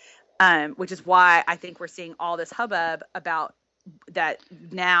reader, which is why I think we're seeing all this hubbub about that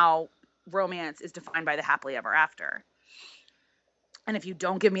now romance is defined by the happily ever after. And if you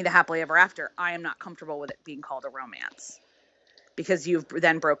don't give me the happily ever after, I am not comfortable with it being called a romance. Because you've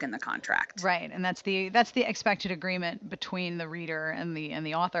then broken the contract. Right, and that's the expected agreement between the reader and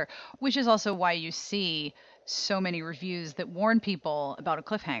the author, which is also why you see so many reviews that warn people about a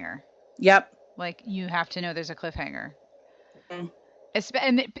cliffhanger. Yep. Like, you have to know there's a cliffhanger. Mm-hmm.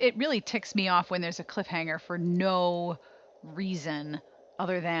 And it really ticks me off when there's a cliffhanger for no reason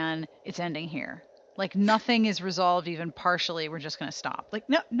other than it's ending here. Like, nothing is resolved even partially. We're just going to stop. Like,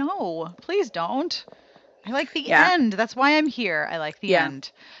 no, please don't. I like the end. That's why I'm here. I like the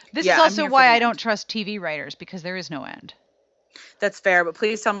end. This is also why I don't trust TV writers, because there is no end. That's fair, but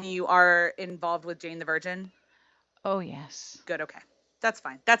please tell me you are involved with Jane the Virgin. Oh, yes. Good, okay. That's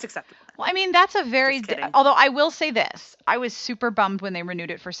fine. That's acceptable. Well, I mean, that's a very... although I will say this. I was super bummed when they renewed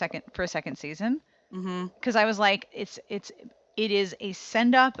it for a second season. Because I was like, it is a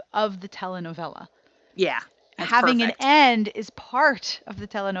send-up of the telenovela. Yeah. Having perfect. an end is part of the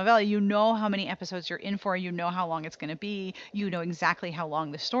telenovela. You know how many episodes you're in for. You know how long it's going to be. You know exactly how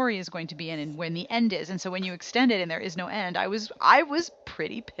long the story is going to be and when the end is. And so when you extend it and there is no end, I was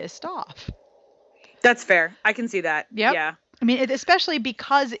pretty pissed off. That's fair. I can see that. Yep. Yeah. I mean, especially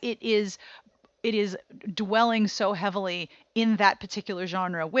because it is dwelling so heavily in that particular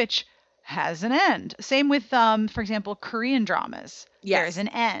genre, which has an end. Same with, for example, Korean dramas. Yes. There's an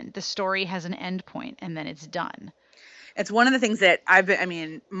end. The story has an end point, and then it's done. It's one of the things that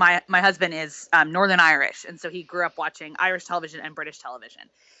my husband is Northern Irish, and so he grew up watching Irish television and British television.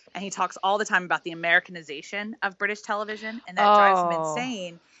 And he talks all the time about the Americanization of British television, and that drives him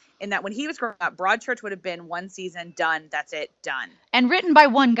insane. In that when he was growing up, Broadchurch would have been one season, done, that's it, done. And written by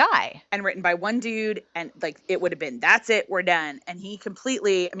one guy. And written by one dude, and like it would have been, that's it, we're done. And he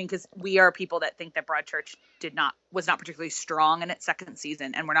completely, because we are people that think that Broadchurch was not particularly strong in its second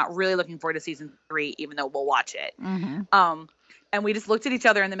season, and we're not really looking forward to season 3, even though we'll watch it. Mm-hmm. And we just looked at each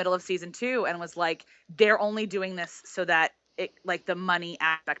other in the middle of season 2 and was like, they're only doing this so that it, like the money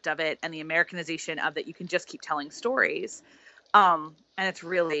aspect of it and the Americanization of that, you can just keep telling stories. And it's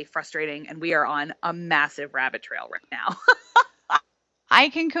really frustrating, and we are on a massive rabbit trail right now. I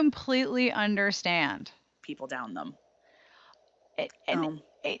can completely understand. People down them. And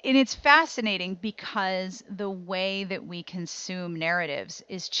it's fascinating because the way that we consume narratives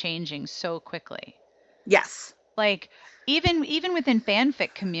is changing so quickly. Yes. Like, even within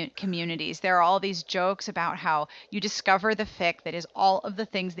fanfic communities, there are all these jokes about how you discover the fic that is all of the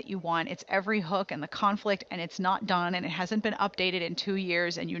things that you want. It's every hook and the conflict, and it's not done, and it hasn't been updated in 2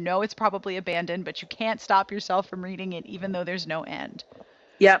 years, and you know it's probably abandoned, but you can't stop yourself from reading it, even though there's no end.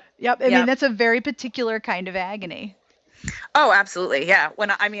 Yep. I mean, that's a very particular kind of agony. Oh, absolutely. Yeah.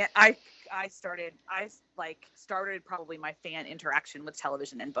 When I started probably my fan interaction with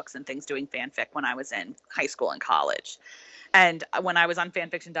television and books and things doing fanfic when I was in high school and college. And when I was on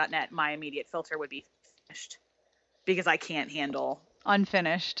fanfiction.net, my immediate filter would be finished, because I can't handle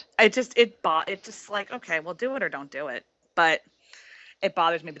unfinished. It just like, okay, well, do it or don't do it. But it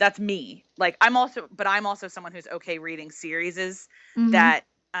bothers me. But that's me. Like, I'm also someone who's okay reading series that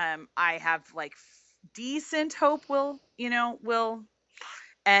I have like decent hope will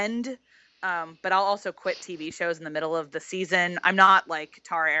end. But I'll also quit TV shows in the middle of the season. I'm not like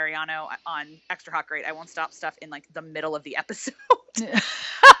Tara Ariano on Extra Hot Great. I won't stop stuff in like the middle of the episode.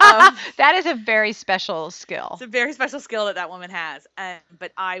 That is a very special skill. It's a very special skill that woman has.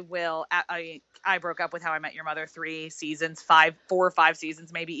 But I will. I broke up with How I Met Your Mother 4 or 5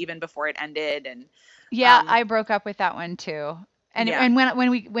 seasons, maybe even before it ended. And I broke up with that one too. And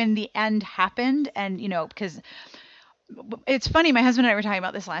when the end happened, and because. It's funny, my husband and I were talking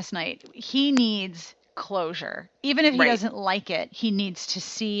about this last night. He needs closure. Even if he doesn't like it, he needs to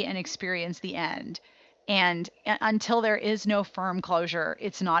see and experience the end. And until there is no firm closure,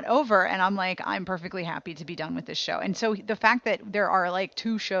 it's not over. And I'm like, I'm perfectly happy to be done with this show. And so the fact that there are like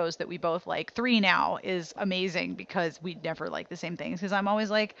 2 shows that we both like, 3 now, is amazing, because we never like the same things. Because I'm always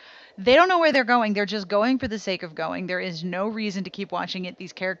like, they don't know where they're going. They're just going for the sake of going. There is no reason to keep watching it.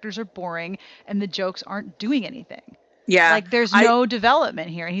 These characters are boring and the jokes aren't doing anything. Yeah. Like, there's no development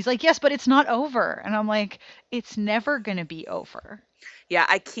here. And he's like, yes, but it's not over. And I'm like, it's never going to be over. Yeah,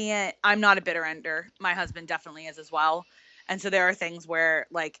 I'm not a bitter ender. My husband definitely is as well. And so there are things where,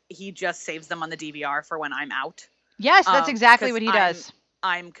 like, he just saves them on the DVR for when I'm out. Yes, that's exactly what he does.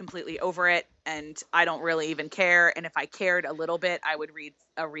 I'm completely over it and I don't really even care. And if I cared a little bit, I would read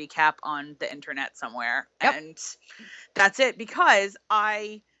a recap on the internet somewhere. Yep. And that's it. Because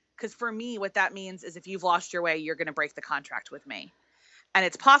for me, what that means is if you've lost your way, you're going to break the contract with me. And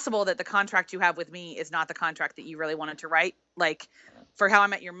it's possible that the contract you have with me is not the contract that you really wanted to write. Like for How I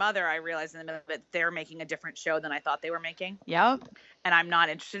Met Your Mother, I realized in the middle of it, they're making a different show than I thought they were making. Yep. And I'm not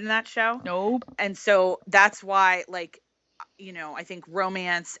interested in that show. Nope. And so that's why, like, I think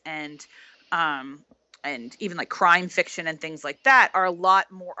romance and even like crime fiction and things like that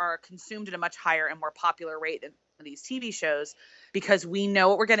are consumed at a much higher and more popular rate than these TV shows, because we know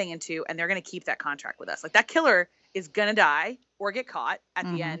what we're getting into and they're going to keep that contract with us. Like that killer is going to die or get caught at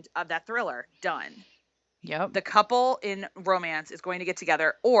the end of that thriller. Done. Yep. The couple in romance is going to get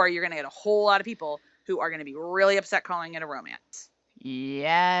together, or you're going to get a whole lot of people who are going to be really upset calling it a romance.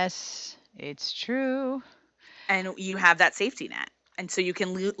 Yes, it's true. And you have that safety net. And so you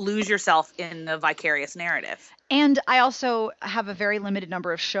can lose yourself in the vicarious narrative. And I also have a very limited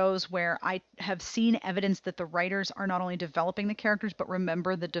number of shows where I have seen evidence that the writers are not only developing the characters, but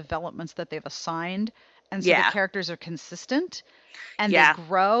remember the developments that they've assigned. And so the characters are consistent and they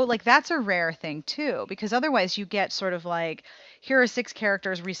grow. Like that's a rare thing too, because otherwise you get sort of like, here are 6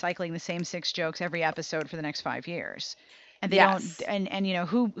 characters recycling the same 6 jokes every episode for the next 5 years. And they don't, and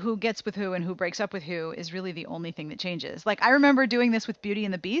who gets with who and who breaks up with who is really the only thing that changes. Like I remember doing this with Beauty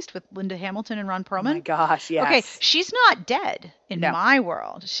and the Beast with Linda Hamilton and Ron Perlman. Oh my gosh, yes. Okay, she's not dead in my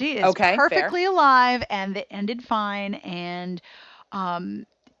world. She is perfectly alive, and it ended fine, and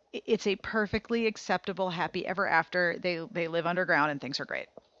it's a perfectly acceptable happy ever after. They live underground and things are great.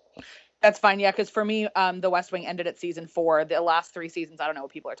 That's fine, yeah, because for me, The West Wing ended at season 4. The last 3 seasons, I don't know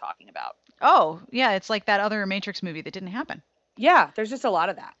what people are talking about. Oh, yeah, it's like that other Matrix movie that didn't happen. Yeah, there's just a lot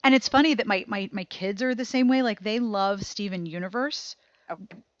of that. And it's funny that my kids are the same way. Like, they love Steven Universe,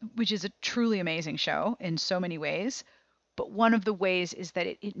 which is a truly amazing show in so many ways. But one of the ways is that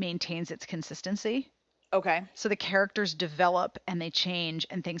it maintains its consistency. Okay. So the characters develop and they change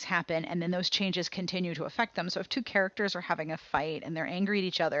and things happen, and then those changes continue to affect them. So if 2 characters are having a fight and they're angry at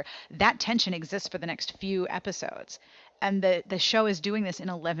each other, that tension exists for the next few episodes. And the show is doing this in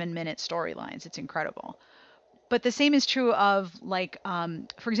 11-minute storylines. It's incredible. But the same is true of, like,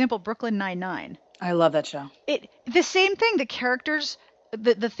 for example, Brooklyn Nine-Nine. I love that show. The same thing. The characters,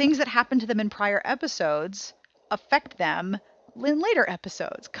 the things that happen to them in prior episodes affect them in later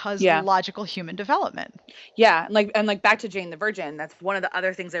episodes because logical human development. Yeah, and like back to Jane the Virgin, that's one of the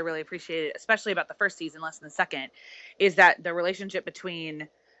other things I really appreciated, especially about the first season, less than the second, is that the relationship between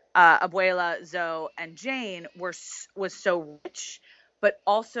Abuela, Zoe, and Jane was so rich, but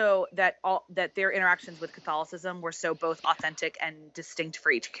also that their interactions with Catholicism were so both authentic and distinct for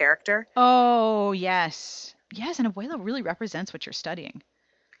each character. Oh, yes. Yes, and Abuela really represents what you're studying.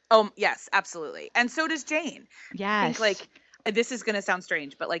 Oh, yes, absolutely. And so does Jane. Yes. I think, like, this is going to sound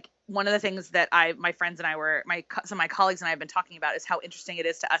strange, but like one of the things that my friends and I some of my colleagues and I have been talking about is how interesting it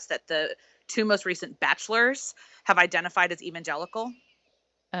is to us that the 2 most recent bachelors have identified as evangelical.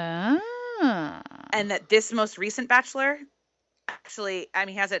 Ah. And that this most recent bachelor actually,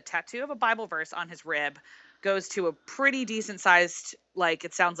 he has a tattoo of a Bible verse on his rib, goes to a pretty decent sized, like,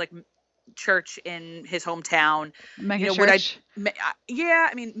 it sounds like church in his hometown. Mega church.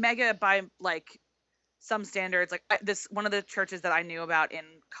 Mega by like some standards, like one of the churches that I knew about in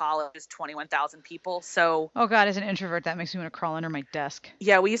college is 21,000 people. So, oh God, as an introvert, that makes me want to crawl under my desk.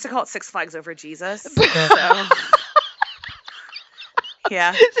 Yeah, we used to call it Six Flags Over Jesus. So,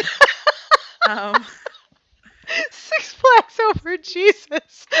 yeah. Six Flags Over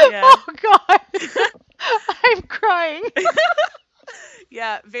Jesus. Yeah. Oh God, I'm crying.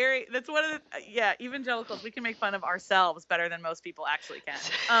 Yeah, that's one of the evangelicals. We can make fun of ourselves better than most people actually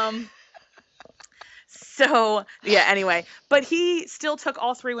can. So, yeah, anyway, but he still took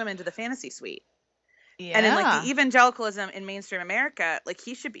all 3 women to the fantasy suite. Yeah. And in like the evangelicalism in mainstream America, like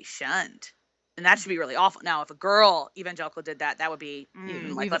he should be shunned. And that should be really awful. Now, if a girl evangelical did that, that would be we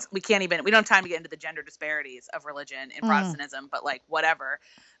don't have time to get into the gender disparities of religion in Protestantism, but like whatever.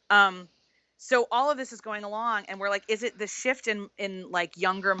 So all of this is going along and we're like, is it the shift in like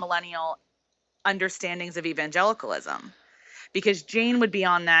younger millennial understandings of evangelicalism? Because Jane would be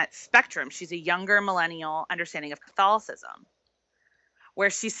on that spectrum. She's a younger millennial understanding of Catholicism, where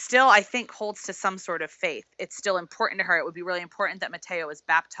she still, I think, holds to some sort of faith. It's still important to her. It would be really important that Mateo is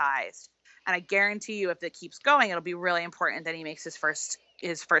baptized. And I guarantee you, if it keeps going, it'll be really important that he makes his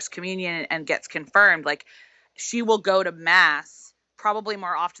first communion and gets confirmed. Like, she will go to mass probably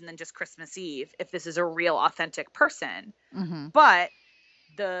more often than just Christmas Eve if this is a real, authentic person. Mm-hmm. But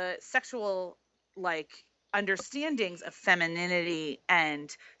the sexual, like, understandings of femininity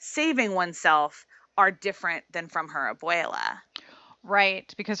and saving oneself are different than from her abuela.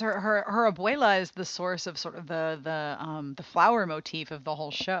 Right, because her abuela is the source of sort of the flower motif of the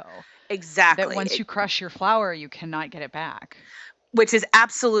whole show. Exactly. That once you crush your flower, you cannot get it back. Which is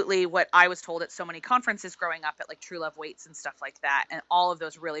absolutely what I was told at so many conferences growing up, at like True Love Waits and stuff like that, and all of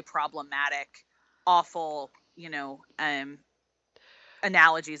those really problematic, awful,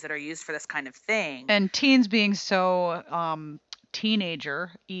 analogies that are used for this kind of thing. And teens being so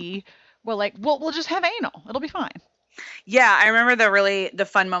teenager-y, we'll just have anal. It'll be fine. Yeah, I remember the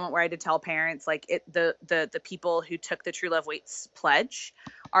fun moment where I had to tell parents, like, the people who took the True Love Waits pledge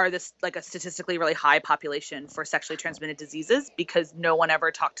are this like a statistically really high population for sexually transmitted diseases, because no one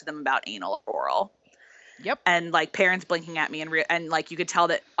ever talked to them about anal or oral. Yep. And like parents blinking at me and like you could tell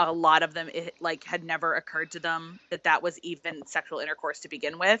that a lot of them, it like had never occurred to them that was even sexual intercourse to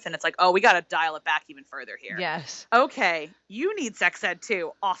begin with. And it's like, oh, we got to dial it back even further here. Yes. Okay, you need sex ed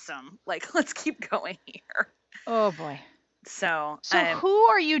too. Awesome. Like, let's keep going here. Oh boy. So who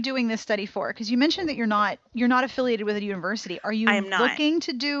are you doing this study for? Because you mentioned that you're not affiliated with a university. Are you looking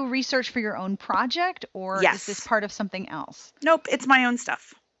to do research for your own project, or is this part of something else? Nope, it's my own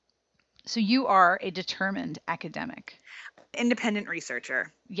stuff. So you are a determined academic. Independent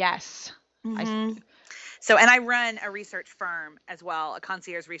researcher. Yes. Mm-hmm. So, and I run a research firm as well, a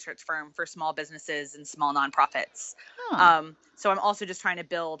concierge research firm for small businesses and small nonprofits. Huh. So I'm also just trying to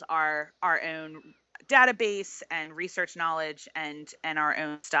build our own database and research knowledge and our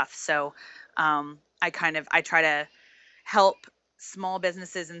own stuff. So I try to help small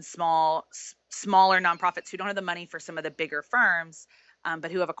businesses and smaller nonprofits who don't have the money for some of the bigger firms,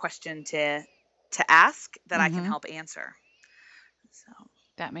 but who have a question to ask that I can help answer. So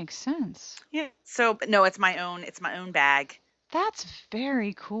that makes sense. Yeah. So, but no, it's my own bag. That's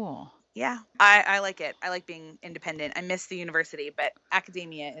very cool. Yeah, I like it. I like being independent. I miss the university, but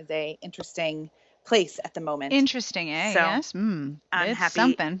academia is a interesting place at the moment. Interesting, eh? So yes. I'm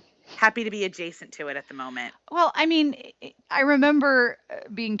happy to be adjacent to it at the moment. Well, I mean, I remember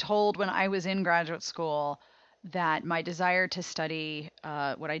being told when I was in graduate school that my desire to study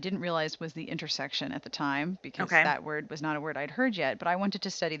what I didn't realize was the intersection at the time, because that word was not a word I'd heard yet, but I wanted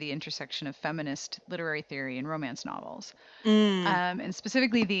to study the intersection of feminist literary theory and romance novels. And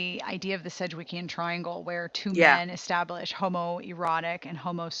specifically the idea of the Sedgwickian triangle, where two men establish homoerotic and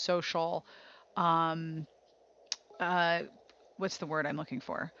homosocial what's the word I'm looking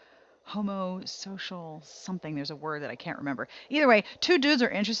for? Homosocial something. There's a word that I can't remember. Either way, two dudes are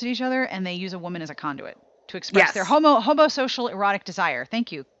interested in each other and they use a woman as a conduit to express their homosocial erotic desire.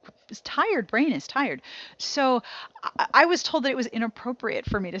 Thank you. Brain is tired. So I was told that it was inappropriate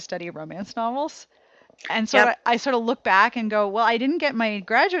for me to study romance novels. And so I sort of look back and go, well, I didn't get my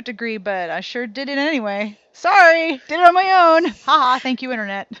graduate degree, but I sure did it anyway. Sorry, did it on my own. Haha, thank you,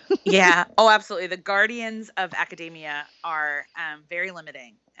 internet. Yeah. Oh, absolutely. The guardians of academia are very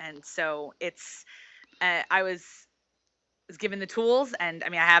limiting. And so it's, I was given the tools, and I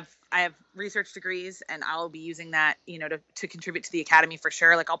mean, I have research degrees, and I'll be using that, to contribute to the academy for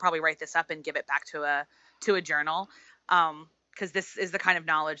sure. Like, I'll probably write this up and give it back to a journal. Because this is the kind of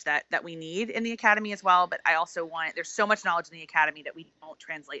knowledge that we need in the academy as well. But I also there's so much knowledge in the academy that we don't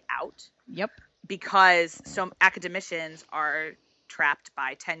translate out. Yep. Because some academicians are trapped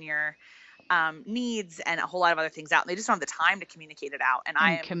by tenure needs and a whole lot of other things out. And they just don't have the time to communicate it out.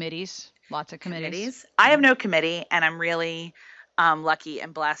 And committees, lots of committees. I have no committee, and I'm really lucky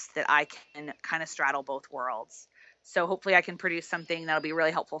and blessed that I can kind of straddle both worlds. So hopefully I can produce something that'll be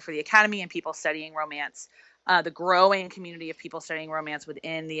really helpful for the academy and people studying romance. The growing community of people studying romance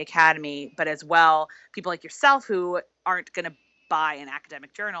within the academy, but as well, people like yourself who aren't going to buy an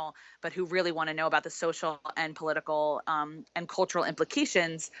academic journal, but who really want to know about the social and political and cultural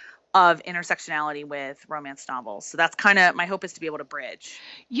implications of intersectionality with romance novels. So that's kind of my hope, is to be able to bridge.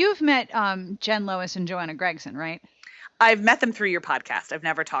 You've met Jen Lois and Joanna Gregson, right? I've met them through your podcast. I've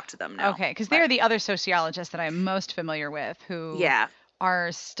never talked to them, no. Okay, because they're the other sociologists that I'm most familiar with who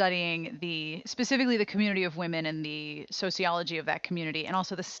are studying specifically the community of women and the sociology of that community, and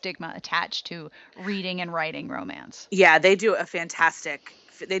also the stigma attached to reading and writing romance. Yeah, they do fantastic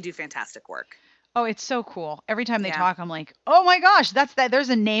work. Oh, it's so cool. Every time they talk, I'm like, oh my gosh, there's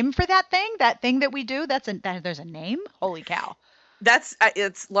a name for that thing that we do. There's a name. Holy cow.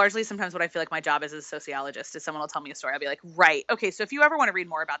 It's largely sometimes what I feel like my job is as a sociologist is someone will tell me a story. I'll be like, right. Okay. So if you ever want to read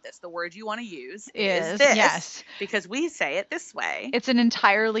more about this, the word you want to use is this. Yes. Because we say it this way. It's an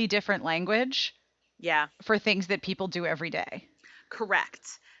entirely different language. Yeah. For things that people do every day.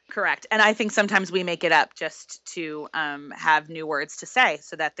 Correct. Correct. And I think sometimes we make it up just to have new words to say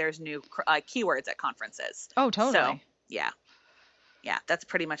so that there's new keywords at conferences. Oh, totally. So, yeah. Yeah, that's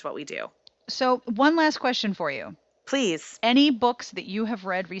pretty much what we do. So one last question for you. Please. Any books that you have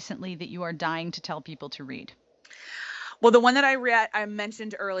read recently that you are dying to tell people to read? Well, the one that I read, I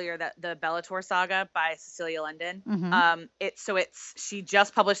mentioned earlier, that the Bellator saga by Cecilia Linden. Mm-hmm. She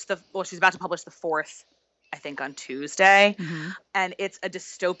just published she's about to publish the fourth, I think, on Tuesday. Mm-hmm. And it's a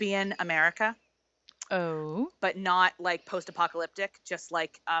dystopian America. Oh. But not like post-apocalyptic, just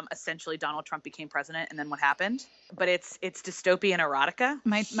like essentially Donald Trump became president and then what happened. But it's dystopian erotica.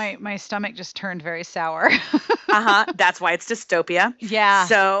 My stomach just turned very sour. That's why it's dystopia. Yeah.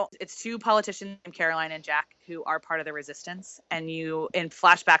 So it's two politicians, Caroline and Jack, who are part of the resistance. And you, in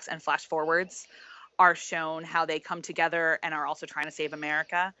flashbacks and flash forwards, are shown how they come together and are also trying to save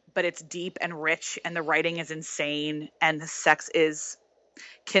America. But it's deep and rich, and the writing is insane, and the sex is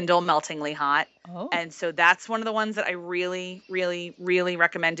Kindle meltingly hot. Oh. And so that's one of the ones that I really, really, really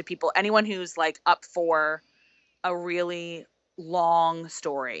recommend to people. Anyone who's like up for a really long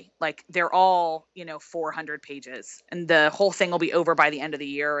story. Like they're all, 400 pages, and the whole thing will be over by the end of the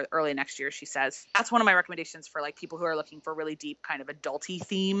year or early next year, she says. That's one of my recommendations for like people who are looking for really deep kind of adulty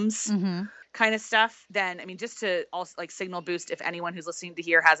themes kind of stuff. Then, I mean, just to also like signal boost, if anyone who's listening to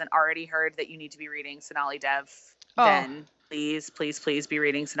here hasn't already heard that you need to be reading Sonali Dev, then please, please, please be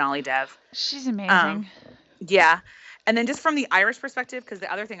reading Sonali Dev. She's amazing. Yeah. And then just from the Irish perspective, because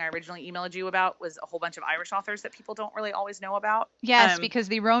the other thing I originally emailed you about was a whole bunch of Irish authors that people don't really always know about. Yes, because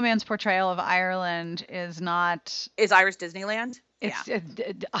the romance portrayal of Ireland is Irish Disneyland. It's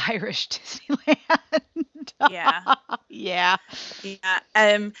Irish Disneyland. Yeah. Yeah.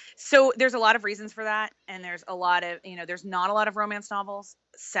 Yeah. So there's a lot of reasons for that. And there's a lot of, there's not a lot of romance novels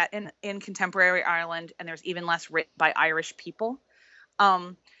set in contemporary Ireland. And there's even less written by Irish people.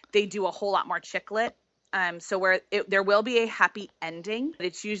 They do a whole lot more chick lit. So where there will be a happy ending, but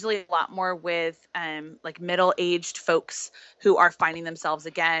it's usually a lot more with like middle-aged folks who are finding themselves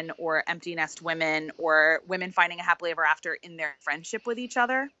again, or empty nest women, or women finding a happily ever after in their friendship with each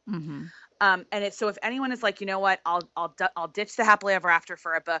other. Mm-hmm. And it's, so if anyone is like, you know what, I'll ditch the happily ever after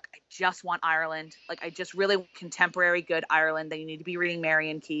for a book. I just want Ireland. Like I just really want contemporary good Ireland. Then you need to be reading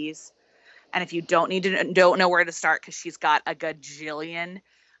Marian Keyes. And if you don't know where to start, because she's got a gajillion.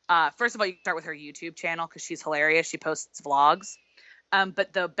 First of all, you can start with her YouTube channel because she's hilarious. She posts vlogs.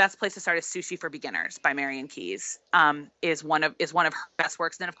 But the best place to start is Sushi for Beginners by Marian Keyes. Is one of her best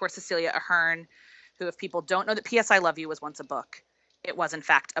works. And then of course Cecilia Ahern, who, if people don't know, that P.S. I Love You was once a book. It was in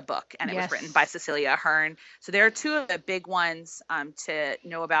fact a book, and it was written by Cecilia Ahern. So there are two of the big ones to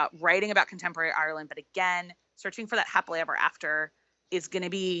know about writing about contemporary Ireland. But again, searching for that happily ever after is going to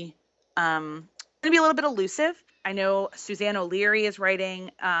be a little bit elusive. I know Suzanne O'Leary is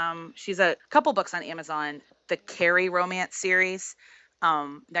writing. She's a couple books on Amazon, the Carrie romance series.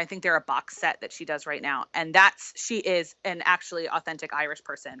 I think they're a box set that she does right now. And she is an actually authentic Irish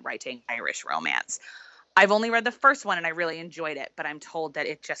person writing Irish romance. I've only read the first one and I really enjoyed it, but I'm told that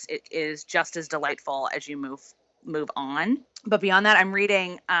it is just as delightful as you move on. But beyond that, I'm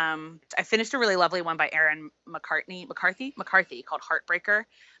reading, I finished a really lovely one by Erin McCarthy called Heartbreaker,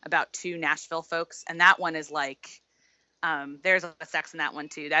 about two Nashville folks. And that one is like, there's a lot of sex in that one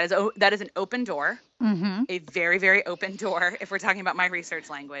too. That is an open door, a very, very open door. If we're talking about my research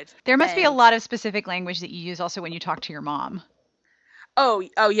language, there must be a lot of specific language that you use also when you talk to your mom. Oh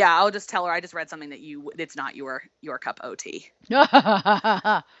yeah. I'll just tell her I just read something that it's not your cup of tea.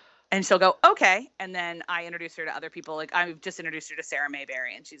 And she'll go, okay. And then I introduce her to other people. Like I've just introduced her to Sarah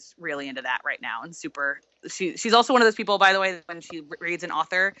Mayberry, and she's really into that right now. And she's also one of those people, by the way, when she reads an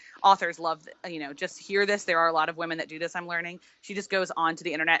authors love, just hear this. There are a lot of women that do this, I'm learning. She just goes onto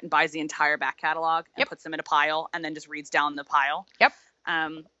the internet and buys the entire back catalog and puts them in a pile and then just reads down the pile. Yep.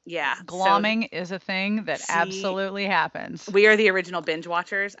 Yeah. Glomming is a thing that absolutely happens. We are the original binge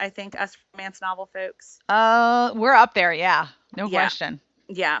watchers, I think, us romance novel folks. We're up there. Yeah. No question.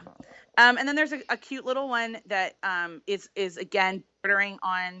 Yeah. And then there's a cute little one that is again bordering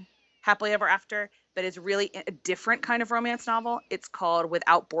on happily ever after, but is really a different kind of romance novel. It's called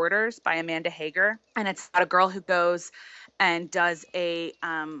Without Borders by Amanda Hager. And it's about a girl who goes and does a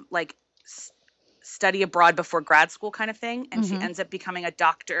study abroad before grad school kind of thing. And she ends up becoming a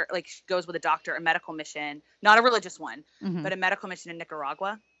doctor. Like she goes with a doctor, a medical mission, not a religious one, but a medical mission in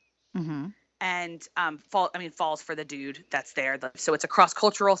Nicaragua. And falls for the dude that's there. So it's a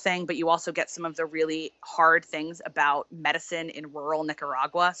cross-cultural thing, but you also get some of the really hard things about medicine in rural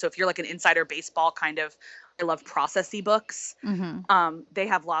Nicaragua. So if you're like an insider baseball kind of love processy books. Mm-hmm. They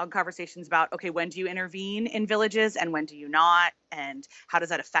have long conversations about, okay, when do you intervene in villages and when do you not? And how does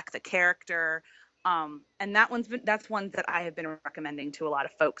that affect the character? And that's one that I have been recommending to a lot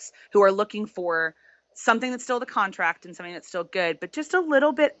of folks who are looking for something that's still the contract and something that's still good, but just a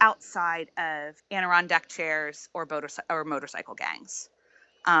little bit outside of Adirondack chairs or motorcycle gangs.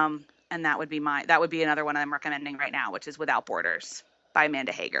 And that would be another one I'm recommending right now, which is Without Borders by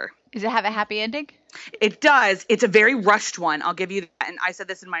Amanda Hager. Does it have a happy ending? It does. It's a very rushed one. I'll give you that. And I said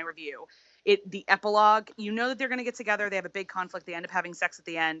this in my review. The epilogue, you know that they're going to get together. They have a big conflict. They end up having sex at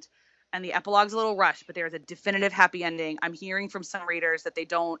the end. And the epilogue's a little rushed, but there's a definitive happy ending. I'm hearing from some readers that they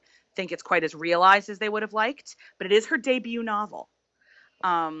don't think it's quite as realized as they would have liked, but it is her debut novel.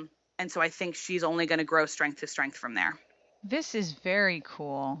 And so I think she's only going to grow strength to strength from there. This is very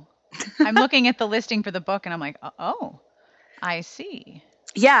cool. I'm looking at the listing for the book and I'm like, oh, I see.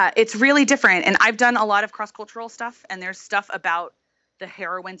 Yeah, it's really different. And I've done a lot of cross-cultural stuff, and there's stuff about the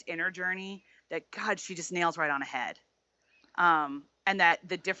heroine's inner journey that, God, she just nails right on ahead. And that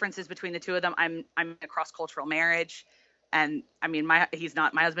the differences between the two of them, I'm in a cross-cultural marriage. And I mean, my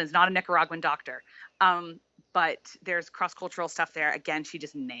husband's not a Nicaraguan doctor. But there's cross-cultural stuff there. Again, she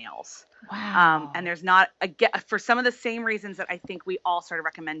just nails. Wow. And there's not, again, for some of the same reasons that I think we all started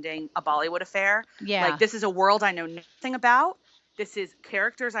recommending A Bollywood Affair. Yeah. Like, this is a world I know nothing about. This is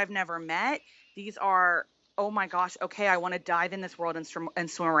characters I've never met. These are, oh my gosh, okay, I want to dive in this world and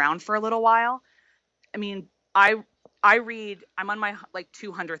swim around for a little while. I mean, I read, I'm on my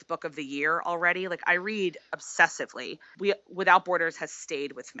 200th book of the year already. Like, I read obsessively. Without Borders has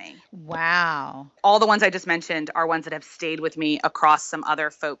stayed with me. Wow. All the ones I just mentioned are ones that have stayed with me across some other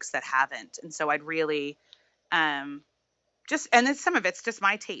folks that haven't. And so I'd really, and then some of it's just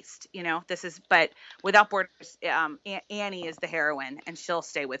my taste, but Without Borders, Annie is the heroine, and she'll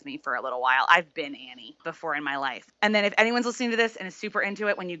stay with me for a little while. I've been Annie before in my life. And then if anyone's listening to this and is super into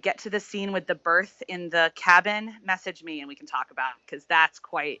it, when you get to the scene with the birth in the cabin, message me and we can talk about it, because that's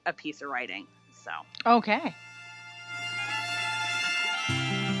quite a piece of writing. So. Okay.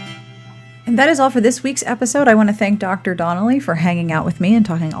 And that is all for this week's episode. I want to thank Dr. Donnelly for hanging out with me and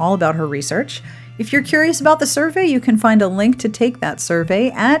talking all about her research. If you're curious about the survey, you can find a link to take that survey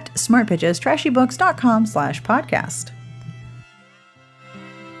at smartbitchestrashybooks.com/podcast.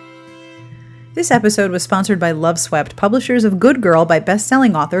 This episode was sponsored by Love Swept, publishers of Good Girl by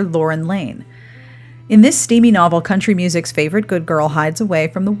best-selling author Lauren Lane. In this steamy novel, country music's favorite good girl hides away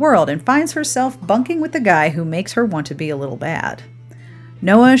from the world and finds herself bunking with the guy who makes her want to be a little bad.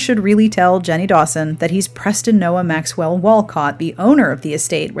 Noah should really tell Jenny Dawson that he's Preston Noah Maxwell Walcott, the owner of the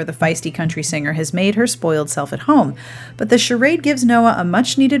estate where the feisty country singer has made her spoiled self at home. But the charade gives Noah a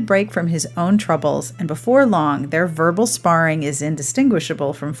much-needed break from his own troubles, and before long, their verbal sparring is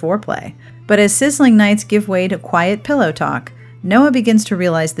indistinguishable from foreplay. But as sizzling nights give way to quiet pillow talk, Noah begins to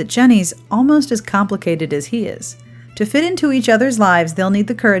realize that Jenny's almost as complicated as he is. To fit into each other's lives, they'll need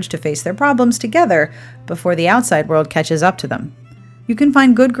the courage to face their problems together before the outside world catches up to them. You can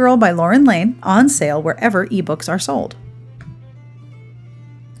find Good Girl by Lauren Lane on sale wherever ebooks are sold.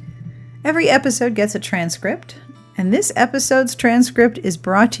 Every episode gets a transcript, and this episode's transcript is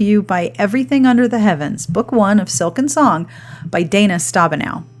brought to you by Everything Under the Heavens, Book 1 of Silk and Song by Dana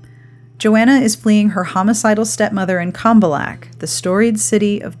Stabenow. Joanna is fleeing her homicidal stepmother in Kambalak, the storied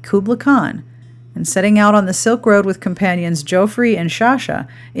city of Kubla Khan, and setting out on the Silk Road with companions Joffrey and Shasha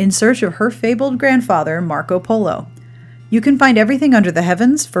in search of her fabled grandfather, Marco Polo. You can find Everything Under the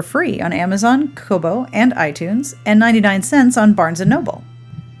Heavens for free on Amazon, Kobo, and iTunes, and 99 cents on Barnes & Noble.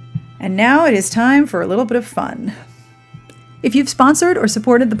 And now it is time for a little bit of fun. If you've sponsored or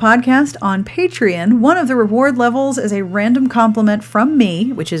supported the podcast on Patreon, one of the reward levels is a random compliment from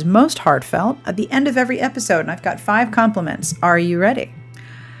me, which is most heartfelt, at the end of every episode, and I've got 5 compliments. Are you ready?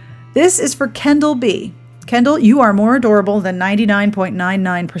 This is for Kendall B. Kendall, you are more adorable than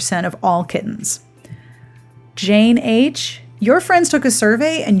 99.99% of all kittens. Jane H., your friends took a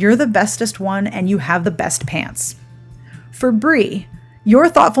survey and you're the bestest one and you have the best pants. For Bree, your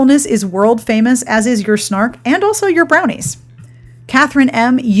thoughtfulness is world famous, as is your snark and also your brownies. Catherine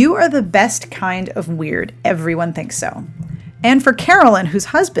M., you are the best kind of weird. Everyone thinks so. And for Carolyn, whose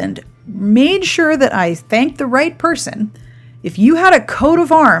husband made sure that I thanked the right person, if you had a coat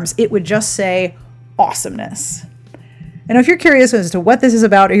of arms, it would just say awesomeness. And if you're curious as to what this is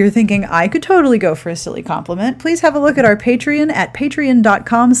about, or you're thinking, I could totally go for a silly compliment, please have a look at our Patreon at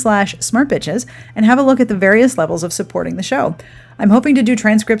patreon.com/smartbitches and have a look at the various levels of supporting the show. I'm hoping to do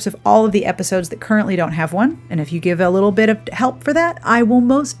transcripts of all of the episodes that currently don't have one, and if you give a little bit of help for that, I will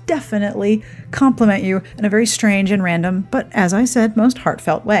most definitely compliment you in a very strange and random, but as I said, most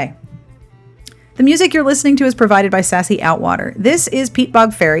heartfelt way. The music you're listening to is provided by Sassy Outwater. This is Peat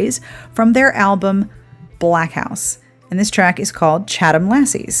Bog Fairies from their album Black House, and this track is called Chatham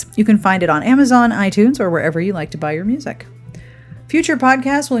Lassies. You can find it on Amazon, iTunes, or wherever you like to buy your music. Future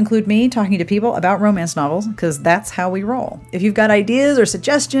podcasts will include me talking to people about romance novels, because that's how we roll. If you've got ideas or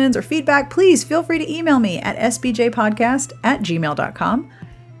suggestions or feedback, please feel free to email me at sbjpodcast@gmail.com.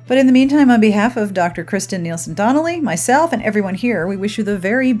 But in the meantime, on behalf of Dr. Kristen Nielsen Donnelly, myself, and everyone here, we wish you the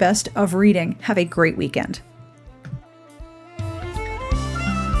very best of reading. Have a great weekend.